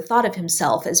Spencer thought of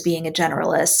himself as being a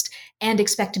generalist, and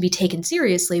expect to be taken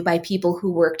seriously by people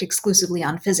who worked exclusively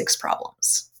on physics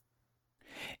problems.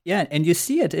 Yeah, and you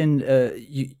see it in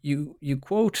you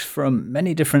quote from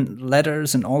many different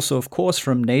letters, and also, of course,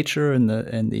 from Nature and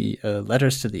the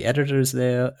letters to the editors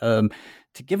there,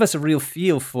 to give us a real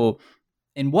feel for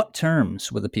in what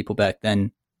terms were the people back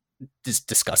then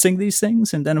discussing these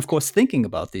things, and then, of course, thinking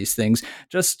about these things.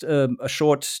 Just a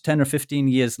short 10 or 15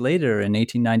 years later, in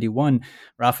 1891,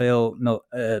 Raphael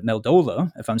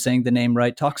Meldola, if I'm saying the name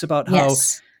right, talks about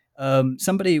Yes. how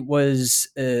somebody was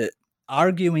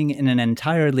arguing in an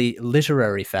entirely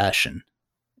literary fashion.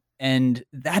 And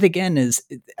that, again, is,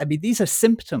 I mean, these are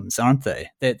symptoms, aren't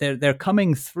they? They're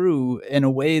coming through in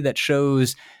a way that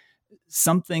shows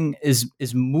something is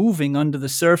moving under the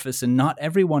surface, and not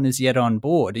everyone is yet on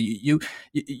board. You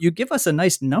give us a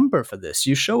nice number for this.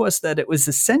 You show us that it was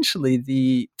essentially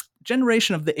the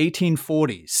generation of the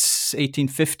 1840s,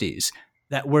 1850s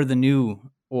that were the new,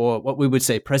 or what we would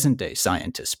say, present day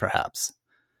scientists, perhaps.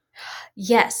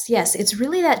 Yes, it's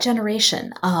really that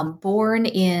generation born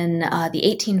in the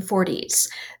 1840s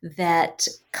that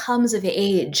comes of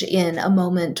age in a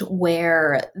moment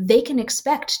where they can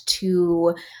expect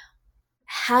to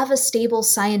have a stable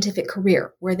scientific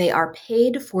career, where they are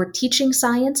paid for teaching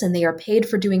science and they are paid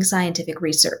for doing scientific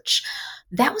research.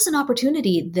 That was an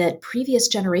opportunity that previous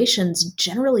generations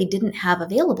generally didn't have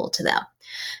available to them.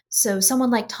 So someone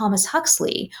like Thomas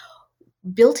Huxley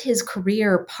built his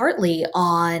career partly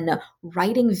on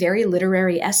writing very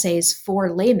literary essays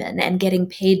for laymen and getting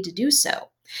paid to do so.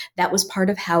 That was part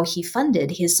of how he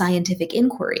funded his scientific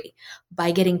inquiry,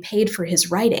 by getting paid for his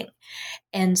writing.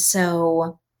 And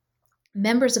so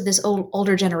members of this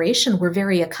older generation were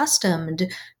very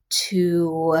accustomed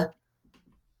to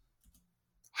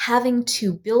having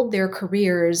to build their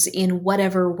careers in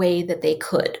whatever way that they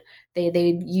could.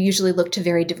 They usually looked to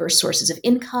very diverse sources of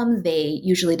income. They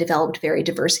usually developed very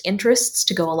diverse interests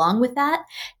to go along with that.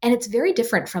 And it's very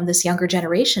different from this younger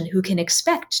generation, who can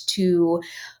expect to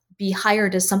be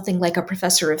hired as something like a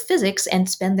professor of physics and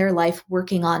spend their life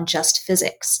working on just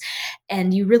physics.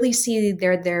 And you really see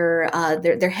their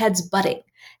heads butting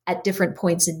at different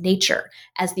points in nature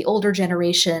as the older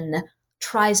generation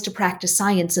tries to practice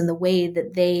science in the way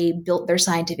that they built their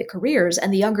scientific careers,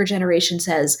 and the younger generation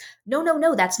says,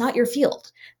 no, that's not your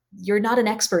field. You're not an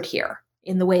expert here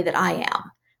in the way that I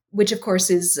am, which of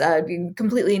course is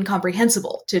completely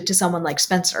incomprehensible to someone like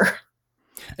Spencer.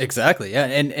 Exactly,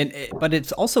 yeah, but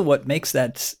it's also what makes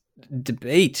that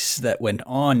debate that went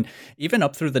on even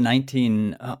up through the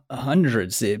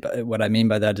 1900s. What I mean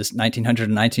by that is 1900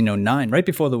 and 1909, right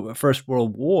before the First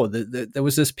World War. There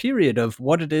was this period of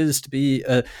what it is to be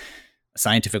a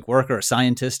scientific worker, a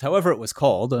scientist, however it was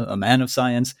called, a man of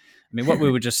science. I mean, what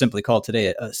we would just simply call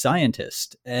today a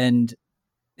scientist. And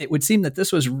it would seem that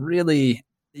this was really,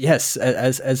 yes,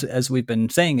 as we've been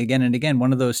saying again and again,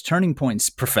 one of those turning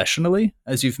points professionally,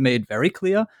 as you've made very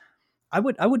clear. I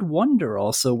would wonder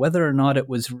also whether or not it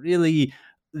was really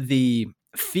the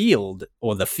field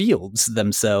or the fields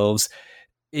themselves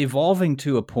evolving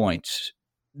to a point,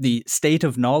 the state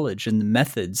of knowledge and the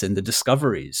methods and the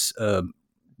discoveries,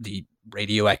 the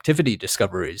radioactivity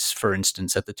discoveries, for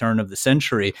instance, at the turn of the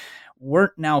century,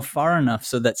 weren't now far enough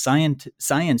so that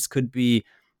science could be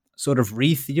sort of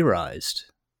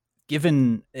re-theorized,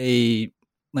 given a,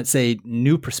 let's say,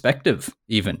 new perspective,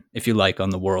 even, if you like,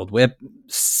 on the world, where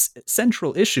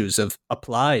central issues of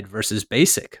applied versus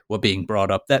basic were being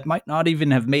brought up that might not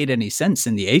even have made any sense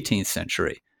in the 18th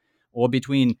century, or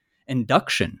between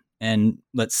induction and,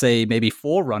 let's say, maybe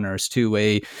forerunners to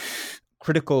a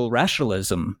critical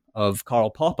rationalism of Karl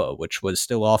Popper, which was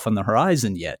still off on the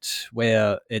horizon yet,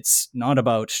 where it's not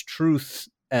about truth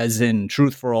as in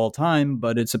truth for all time,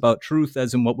 but it's about truth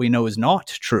as in what we know is not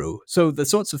true. So the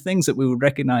sorts of things that we would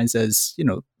recognize as,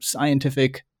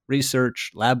 scientific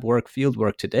research, lab work, field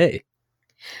work today.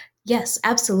 Yes,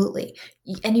 absolutely.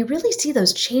 And you really see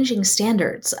those changing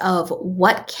standards of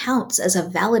what counts as a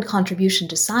valid contribution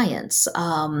to science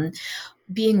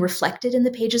being reflected in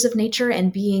the pages of Nature,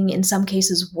 and being, in some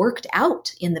cases, worked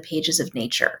out in the pages of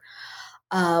Nature.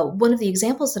 One of the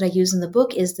examples that I use in the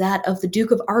book is that of the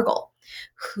Duke of Argyll,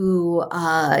 who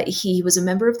he was a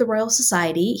member of the Royal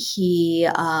Society. He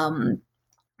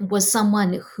was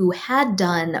someone who had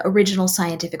done original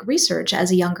scientific research as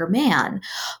a younger man,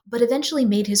 but eventually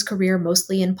made his career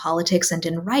mostly in politics and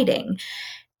in writing.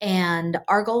 And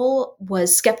Argall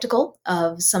was skeptical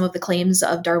of some of the claims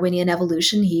of Darwinian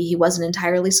evolution. He wasn't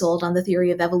entirely sold on the theory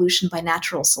of evolution by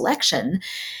natural selection.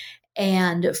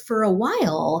 And for a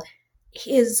while,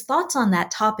 his thoughts on that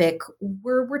topic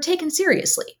were taken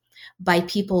seriously by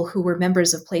people who were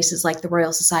members of places like the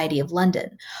Royal Society of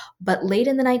London. But late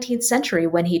in the 19th century,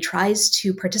 when he tries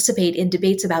to participate in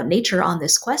debates about nature on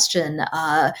this question,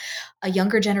 a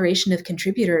younger generation of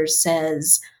contributors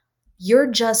says, "You're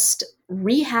just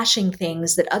rehashing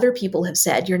things that other people have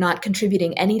said. You're not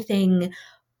contributing anything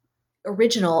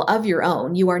original of your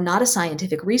own. You are not a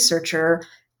scientific researcher.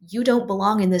 You don't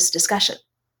belong in this discussion."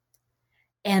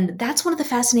 And that's one of the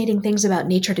fascinating things about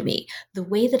nature to me, the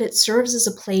way that it serves as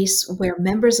a place where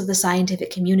members of the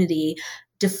scientific community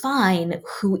define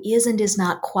who is and is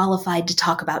not qualified to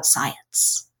talk about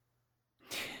science.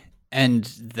 And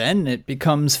then it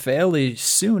becomes fairly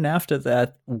soon after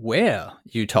that where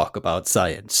you talk about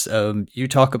science. You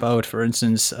talk about, for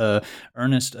instance,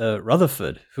 Ernest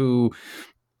Rutherford, who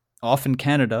off in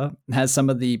Canada has some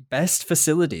of the best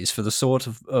facilities for the sort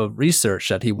of research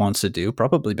that he wants to do,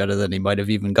 probably better than he might have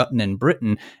even gotten in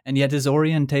Britain. And yet his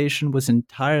orientation was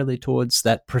entirely towards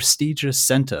that prestigious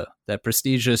center, that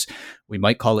prestigious, we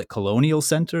might call it colonial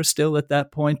center still at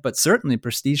that point, but certainly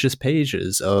prestigious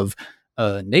pages of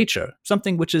nature,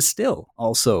 something which is still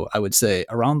also, I would say,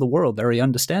 around the world, very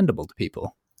understandable to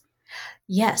people.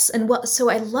 Yes. And so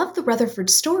I love the Rutherford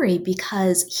story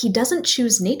because he doesn't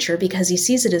choose nature because he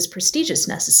sees it as prestigious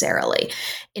necessarily.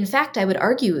 In fact, I would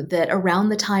argue that around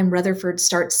the time Rutherford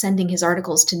starts sending his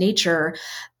articles to Nature,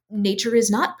 Nature is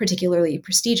not particularly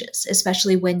prestigious,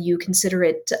 especially when you consider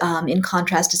it in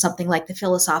contrast to something like the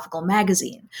Philosophical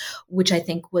Magazine, which I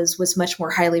think was much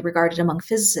more highly regarded among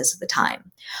physicists at the time.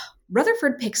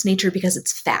 Rutherford picks Nature because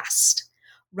it's fast.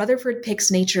 Rutherford picks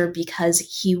Nature because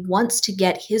he wants to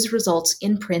get his results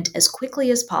in print as quickly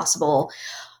as possible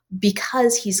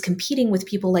because he's competing with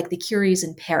people like the Curies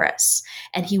in Paris.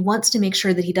 And he wants to make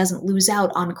sure that he doesn't lose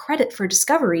out on credit for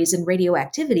discoveries in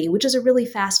radioactivity, which is a really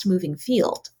fast-moving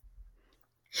field.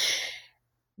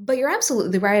 But you're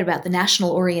absolutely right about the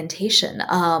national orientation.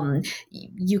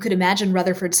 You could imagine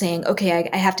Rutherford saying, okay,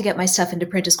 I have to get my stuff into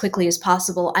print as quickly as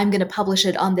possible. I'm going to publish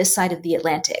it on this side of the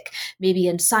Atlantic, maybe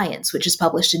in Science, which is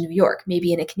published in New York,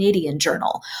 maybe in a Canadian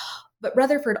journal. But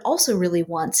Rutherford also really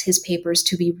wants his papers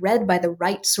to be read by the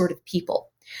right sort of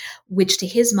people, which to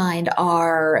his mind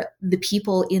are the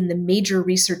people in the major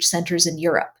research centers in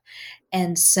Europe.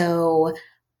 And so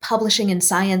publishing in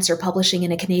Science or publishing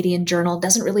in a Canadian journal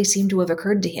doesn't really seem to have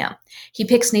occurred to him. He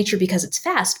picks Nature because it's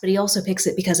fast, but he also picks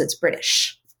it because it's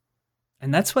British.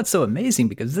 And that's what's so amazing,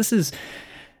 because this is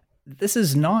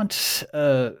not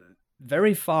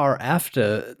very far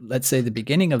after, let's say, the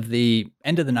beginning of the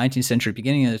end of the 19th century,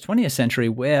 beginning of the 20th century,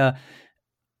 where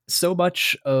so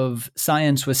much of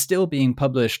science was still being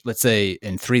published, let's say,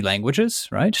 in 3 languages,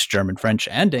 right? German, French,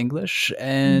 and English,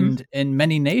 and in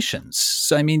many nations.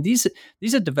 So, I mean, these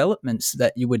are developments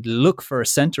that you would look for a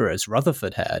center as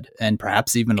Rutherford had, and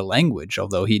perhaps even a language,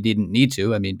 although he didn't need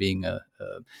to. I mean, being a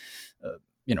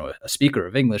speaker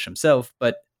of English himself,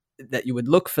 but that you would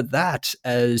look for that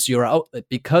as your outlet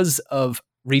because of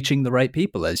reaching the right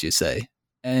people, as you say.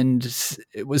 And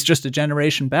it was just a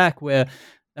generation back where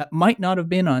that might not have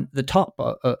been on the top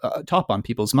on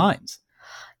people's minds.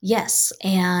 Yes,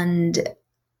 and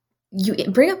you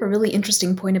bring up a really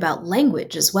interesting point about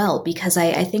language as well, because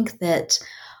I think that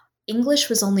English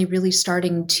was only really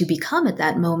starting to become at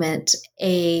that moment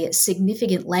a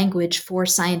significant language for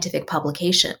scientific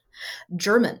publication.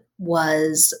 German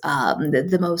was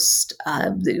the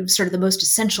most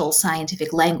essential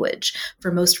scientific language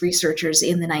for most researchers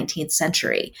in the 19th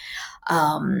century.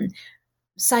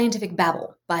 Scientific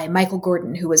Babel by Michael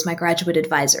Gordon, who was my graduate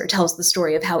advisor, tells the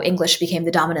story of how English became the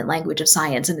dominant language of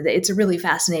science. And it's a really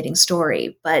fascinating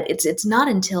story, but it's not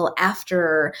until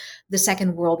after the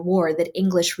Second World War that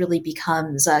English really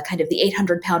becomes kind of the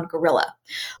 800-pound gorilla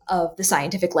of the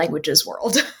scientific languages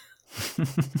world.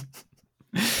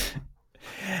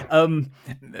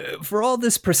 For all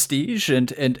this prestige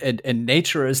and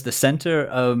nature as the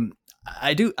center,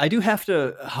 I do have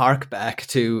to hark back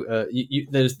to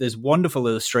there's wonderful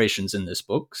illustrations in this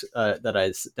book that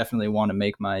I definitely want to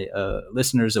make my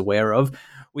listeners aware of.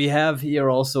 We have here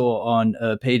also on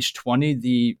page 20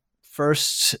 the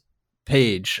first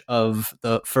page of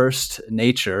the first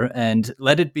Nature, and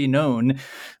let it be known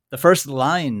The first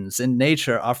lines in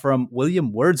Nature are from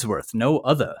William Wordsworth, no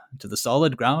other. To the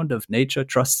solid ground of nature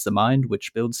trusts the mind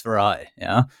which builds for aye.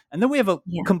 Yeah. And then we have a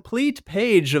Yeah. complete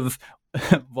page of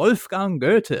Wolfgang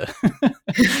Goethe.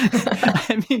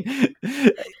 I mean,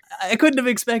 I couldn't have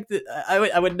expected.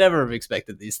 I would never have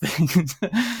expected these things.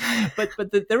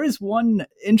 but there is one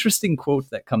interesting quote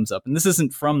that comes up, and this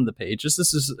isn't from the pages.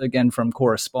 This is again from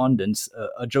correspondence.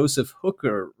 A Joseph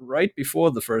Hooker, right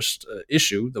before the first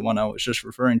issue, the one I was just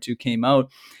referring to, came out.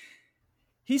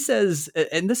 He says,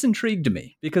 and this intrigued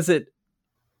me because it.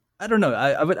 I don't know.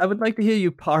 I would like to hear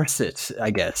you parse it.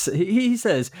 I guess he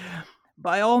says,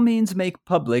 by all means make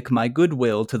public my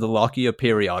goodwill to the Lockyer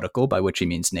periodical, by which he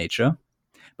means Nature.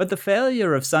 But the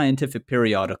failure of scientific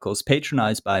periodicals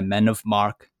patronized by men of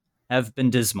mark have been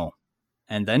dismal.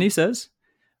 And then he says,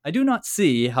 I do not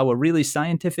see how a really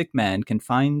scientific man can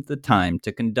find the time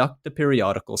to conduct a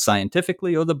periodical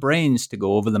scientifically or the brains to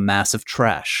go over the mass of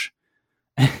trash.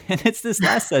 And it's this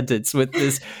last sentence with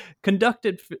this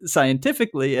conducted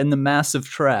scientifically and the mass of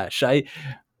trash. I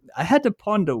had to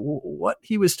ponder what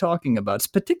he was talking about,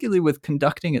 particularly with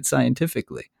conducting it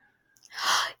scientifically.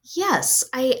 Yes,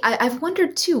 I've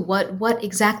wondered too what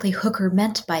exactly Hooker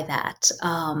meant by that.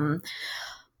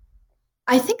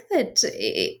 I think that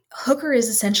Hooker is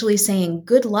essentially saying,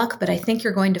 good luck, but I think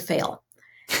you're going to fail.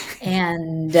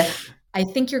 And I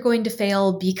think you're going to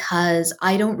fail because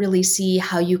I don't really see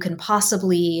how you can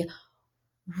possibly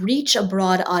reach a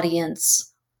broad audience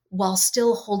while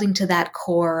still holding to that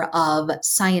core of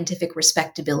scientific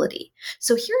respectability.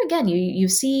 So here again, you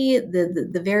see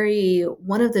the very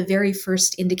one of the very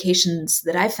first indications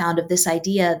that I found of this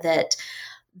idea that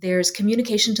there's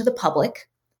communication to the public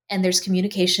and there's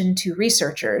communication to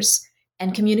researchers,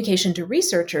 and communication to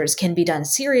researchers can be done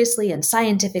seriously and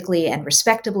scientifically and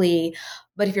respectably.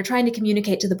 But if you're trying to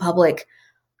communicate to the public,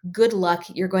 good luck,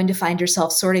 you're going to find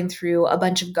yourself sorting through a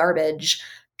bunch of garbage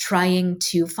trying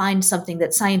to find something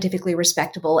that's scientifically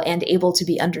respectable and able to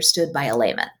be understood by a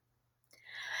layman.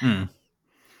 And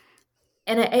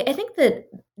I think that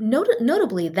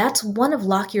notably, that's one of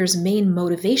Lockyer's main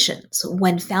motivations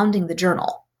when founding the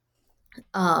journal.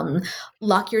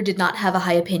 Lockyer did not have a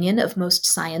high opinion of most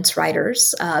science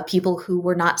writers, people who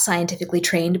were not scientifically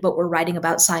trained but were writing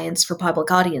about science for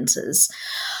public audiences.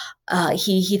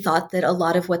 He thought that a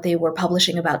lot of what they were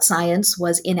publishing about science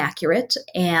was inaccurate,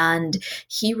 and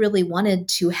he really wanted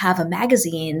to have a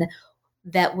magazine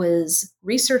that was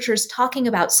researchers talking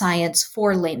about science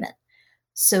for laymen,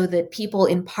 so that people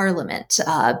in Parliament,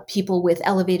 people with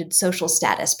elevated social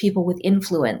status, people with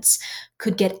influence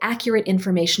could get accurate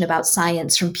information about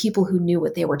science from people who knew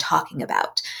what they were talking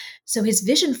about. So his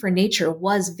vision for Nature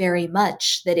was very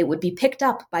much that it would be picked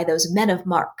up by those men of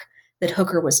mark that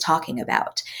Hooker was talking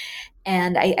about.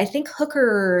 And I think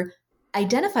Hooker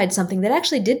identified something that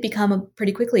actually did become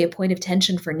pretty quickly a point of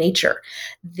tension for Nature.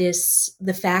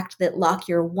 The fact that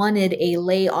Lockyer wanted a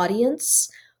lay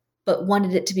audience, but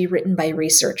wanted it to be written by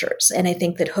researchers. And I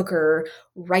think that Hooker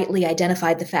rightly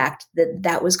identified the fact that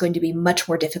that was going to be much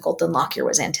more difficult than Lockyer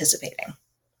was anticipating.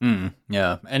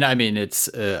 Yeah. And I mean, it's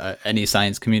any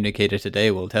science communicator today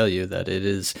will tell you that it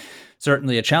is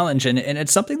certainly a challenge. And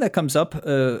it's something that comes up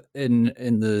in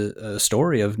the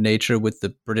story of Nature with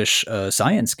the British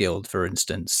Science Guild, for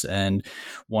instance. And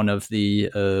one of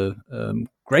the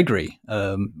Gregory,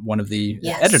 one of the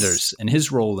editors, and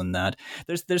his role in that.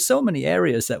 There's so many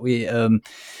areas that we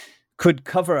could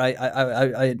cover.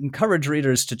 I encourage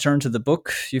readers to turn to the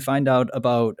book. You find out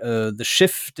about the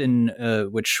shift in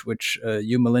which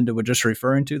you, Melinda, were just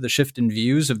referring to, the shift in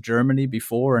views of Germany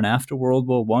before and after World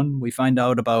War I. We find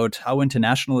out about how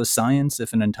international is science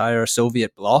if an entire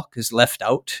Soviet bloc is left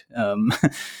out.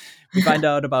 We find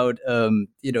out about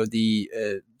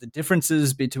the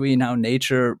differences between how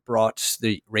Nature brought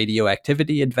the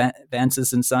radioactivity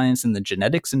advances in science and the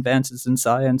genetics advances in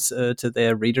science to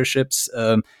their readerships.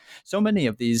 So many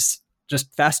of these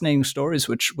just fascinating stories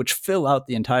which fill out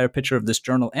the entire picture of this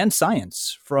journal and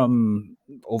science from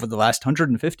over the last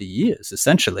 150 years,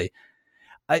 essentially.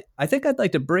 I think I'd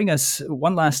like to bring us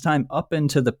one last time up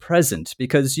into the present,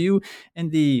 because you, in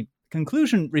the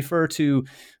conclusion, refer to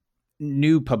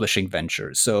new publishing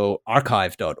ventures, so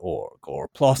archive.org or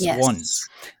PLOS ONE.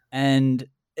 And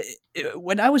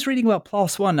when I was reading about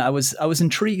PLOS ONE, I was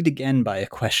intrigued again by a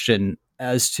question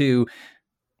as to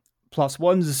PLOS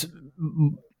ONE's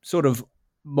sort of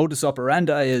modus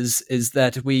operandi is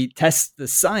that we test the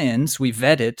science, we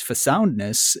vet it for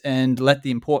soundness, and let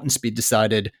the importance be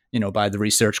decided, by the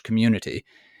research community.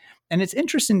 And it's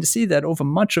interesting to see that over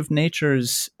much of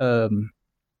Nature's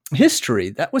history,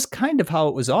 that was kind of how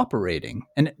it was operating.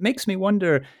 And it makes me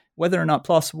wonder whether or not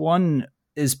PLOS ONE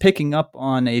is picking up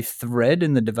on a thread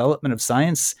in the development of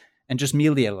science and just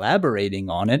merely elaborating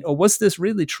on it? Or was this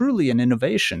really truly an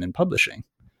innovation in publishing?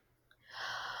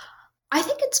 I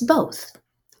think it's both.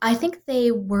 I think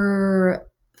they were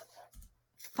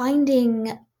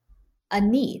finding a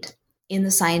need in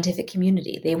the scientific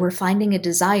community. They were finding a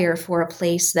desire for a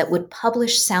place that would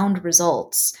publish sound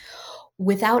results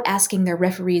without asking their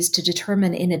referees to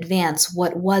determine in advance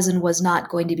what was and was not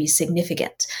going to be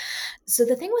significant. So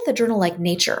the thing with a journal like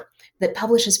Nature that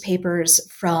publishes papers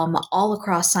from all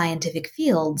across scientific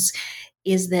fields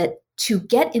is that to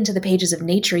get into the pages of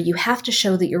Nature, you have to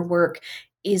show that your work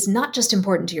is not just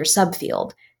important to your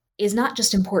subfield, is not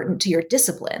just important to your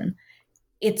discipline.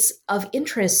 It's of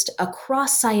interest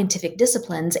across scientific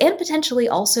disciplines and potentially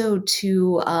also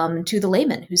to the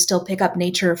layman who still pick up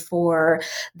Nature for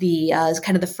the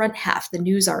kind of the front half, the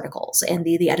news articles and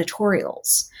the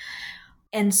editorials.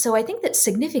 And so I think that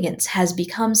significance has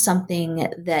become something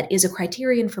that is a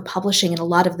criterion for publishing in a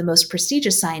lot of the most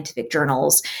prestigious scientific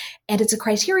journals. And it's a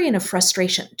criterion of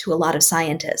frustration to a lot of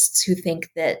scientists who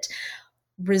think that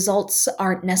results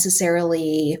aren't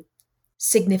necessarily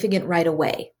significant right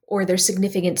away, or their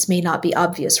significance may not be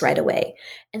obvious right away.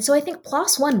 And so I think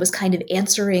PLOS One was kind of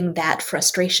answering that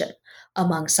frustration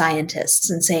among scientists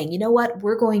and saying, you know what,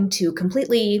 we're going to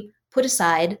completely put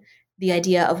aside the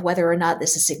idea of whether or not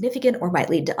this is significant or might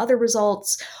lead to other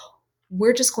results.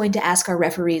 We're just going to ask our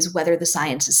referees whether the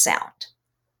science is sound.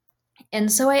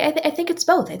 And so I think it's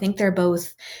both. I think they're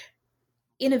both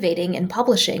innovating and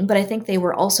publishing, but I think they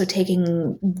were also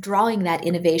drawing that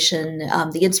innovation,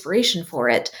 the inspiration for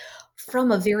it,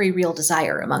 from a very real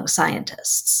desire among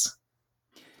scientists.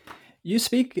 You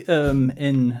speak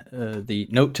in the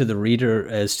note to the reader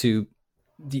as to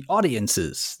the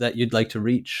audiences that you'd like to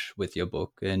reach with your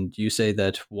book. And you say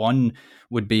that one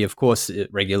would be, of course,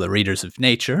 regular readers of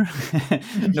Nature.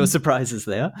 No surprises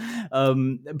there.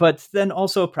 But then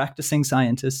also practicing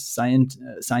scientists,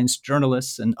 science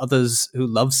journalists, and others who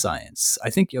love science.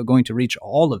 I think you're going to reach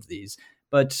all of these.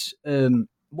 But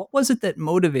what was it that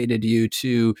motivated you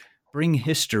to bring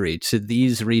history to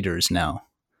these readers now?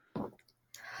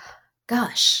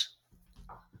 Gosh.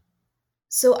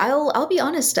 So I'll be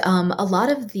honest. A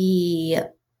lot of the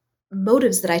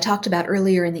motives that I talked about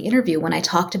earlier in the interview, when I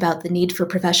talked about the need for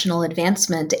professional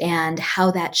advancement and how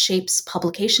that shapes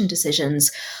publication decisions,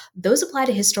 those apply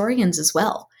to historians as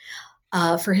well.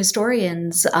 For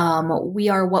historians, we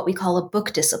are what we call a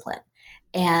book discipline.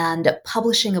 And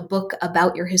publishing a book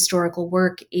about your historical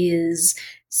work is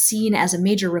seen as a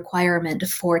major requirement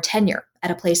for tenure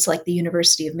at a place like the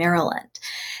University of Maryland.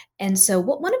 And so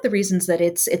one of the reasons that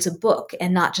it's a book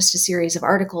and not just a series of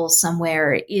articles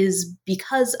somewhere is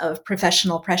because of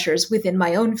professional pressures within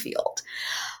my own field.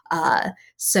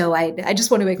 So I just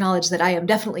want to acknowledge that I am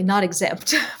definitely not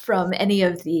exempt from any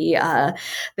of the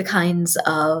kinds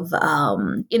of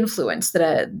influence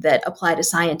that apply to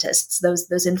scientists.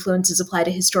 Those influences apply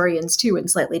to historians too in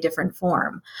slightly different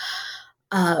form.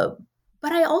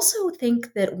 But I also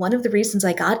think that one of the reasons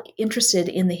I got interested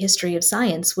in the history of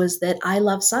science was that I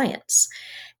love science.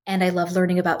 And I love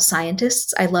learning about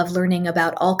scientists. I love learning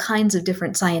about all kinds of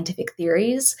different scientific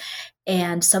theories.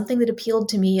 And something that appealed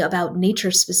to me about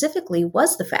Nature specifically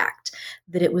was the fact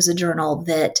that it was a journal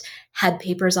that had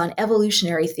papers on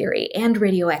evolutionary theory and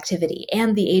radioactivity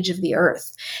and the age of the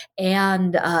Earth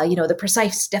and the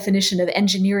precise definition of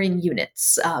engineering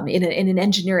units in an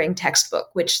engineering textbook,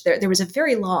 which there was a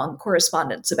very long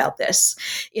correspondence about this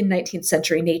in 19th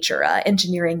century Nature,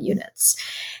 engineering units.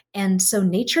 And so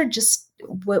Nature just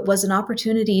was an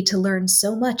opportunity to learn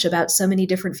so much about so many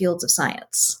different fields of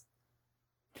science.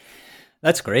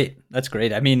 That's great. That's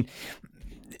great. I mean,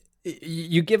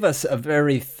 you give us a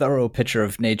very thorough picture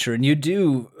of Nature, and you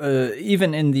do,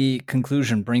 even in the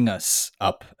conclusion, bring us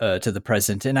up to the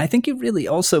present. And I think you really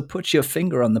also put your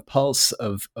finger on the pulse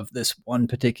of this one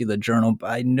particular journal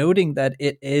by noting that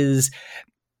it is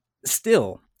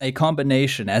still a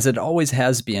combination, as it always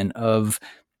has been, of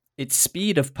its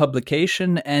speed of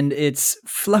publication and its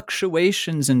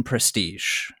fluctuations in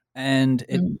prestige. And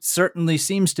it certainly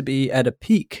seems to be at a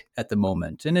peak at the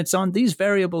moment. And it's on these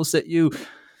variables that you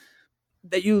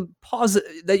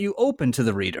open to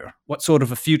the reader what sort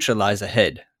of a future lies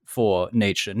ahead for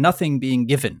Nature, nothing being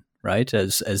given, right,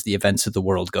 as the events of the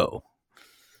world go.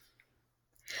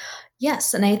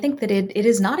 Yes, and I think that it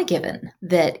is not a given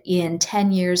that in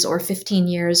 10 years or 15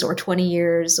 years or 20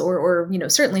 years or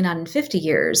certainly not in 50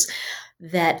 years,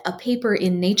 that a paper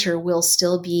in Nature will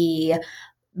still be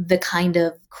the kind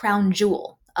of crown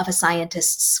jewel of a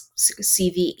scientist's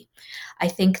CV. I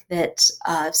think that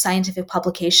scientific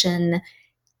publication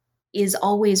is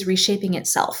always reshaping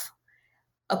itself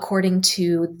according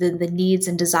to the needs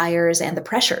and desires and the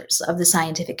pressures of the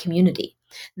scientific community.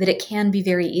 That it can be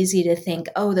very easy to think,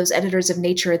 oh, those editors of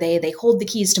Nature, they hold the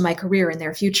keys to my career and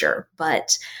their future.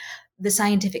 But the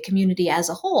scientific community as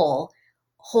a whole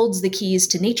holds the keys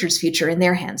to Nature's future in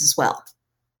their hands as well.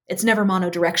 It's never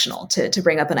monodirectional, to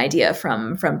bring up an idea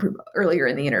from earlier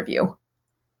in the interview.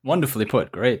 Wonderfully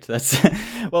put. Great. That's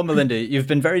well, Melinda, you've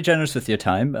been very generous with your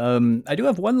time. I do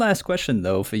have one last question,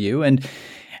 though, for you. And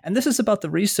this is about the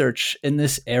research in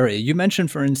this area. You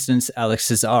mentioned, for instance, Alex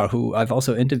Cesar, who I've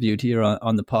also interviewed here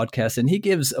on the podcast, and he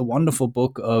gives a wonderful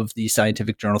book of the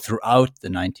scientific journal throughout the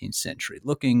 19th century,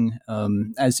 looking,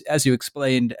 as you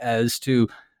explained, as to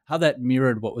how that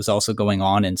mirrored what was also going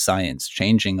on in science,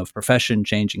 changing of profession,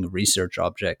 changing of research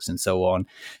objects, and so on.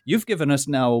 You've given us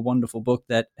now a wonderful book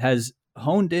that has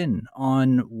honed in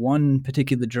on one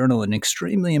particular journal, an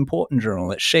extremely important journal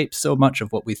that shapes so much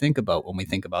of what we think about when we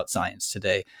think about science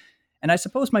today. And I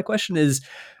suppose my question is,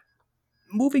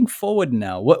 moving forward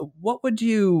now, what would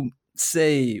you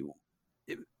say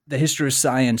the history of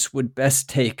science would best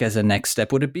take as a next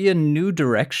step? Would it be a new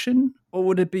direction, or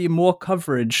would it be more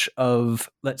coverage of,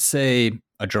 let's say,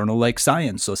 a journal like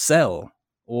Science or Cell,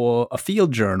 or a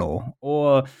field journal,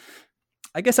 or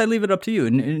I guess I leave it up to you, a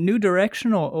new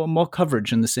direction or more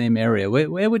coverage in the same area?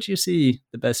 Where would you see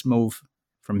the best move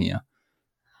from here?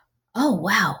 Oh,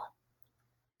 wow.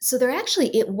 So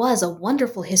it was a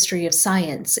wonderful history of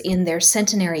science in their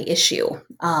centenary issue.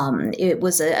 It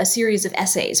was a series of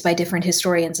essays by different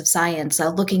historians of science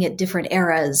looking at different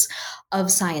eras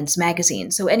of Science magazine.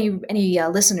 So any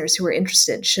listeners who are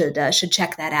interested should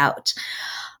check that out.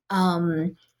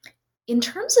 In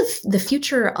terms of the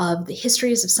future of the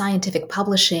histories of scientific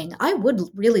publishing, I would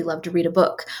really love to read a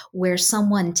book where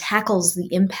someone tackles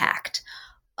the impact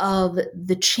of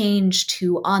the change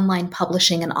to online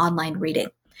publishing and online reading.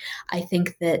 I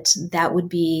think that would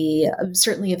be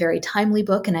certainly a very timely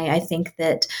book. And I think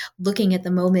that looking at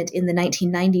the moment in the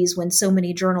 1990s when so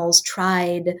many journals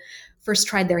first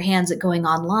tried their hands at going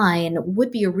online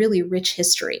would be a really rich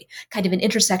history, kind of an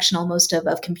intersection almost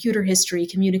of computer history,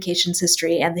 communications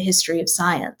history, and the history of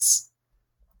science.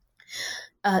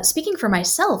 Speaking for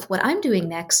myself, what I'm doing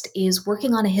next is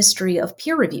working on a history of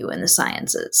peer review in the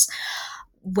sciences.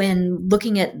 When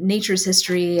looking at Nature's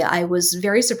history, I was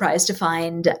very surprised to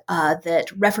find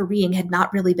that refereeing had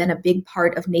not really been a big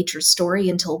part of Nature's story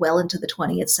until well into the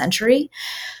 20th century.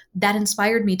 That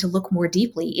inspired me to look more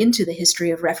deeply into the history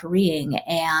of refereeing,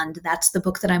 and that's the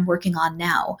book that I'm working on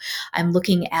now. I'm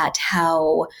looking at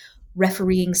how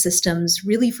refereeing systems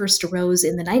really first arose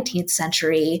in the 19th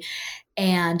century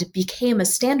and became a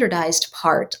standardized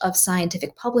part of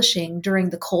scientific publishing during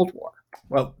the Cold War.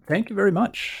 Well, thank you very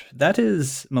much. That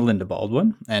is Melinda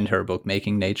Baldwin, and her book,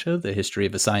 Making Nature, The History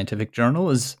of a Scientific Journal,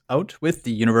 is out with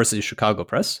the University of Chicago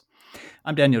Press.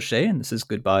 I'm Daniel Shea, and this is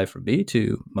goodbye from me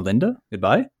to Melinda.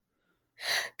 Goodbye.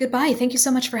 Goodbye. Thank you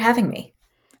so much for having me.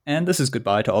 And this is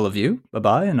goodbye to all of you.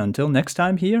 Bye-bye, and until next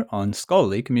time here on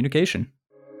Scholarly Communication.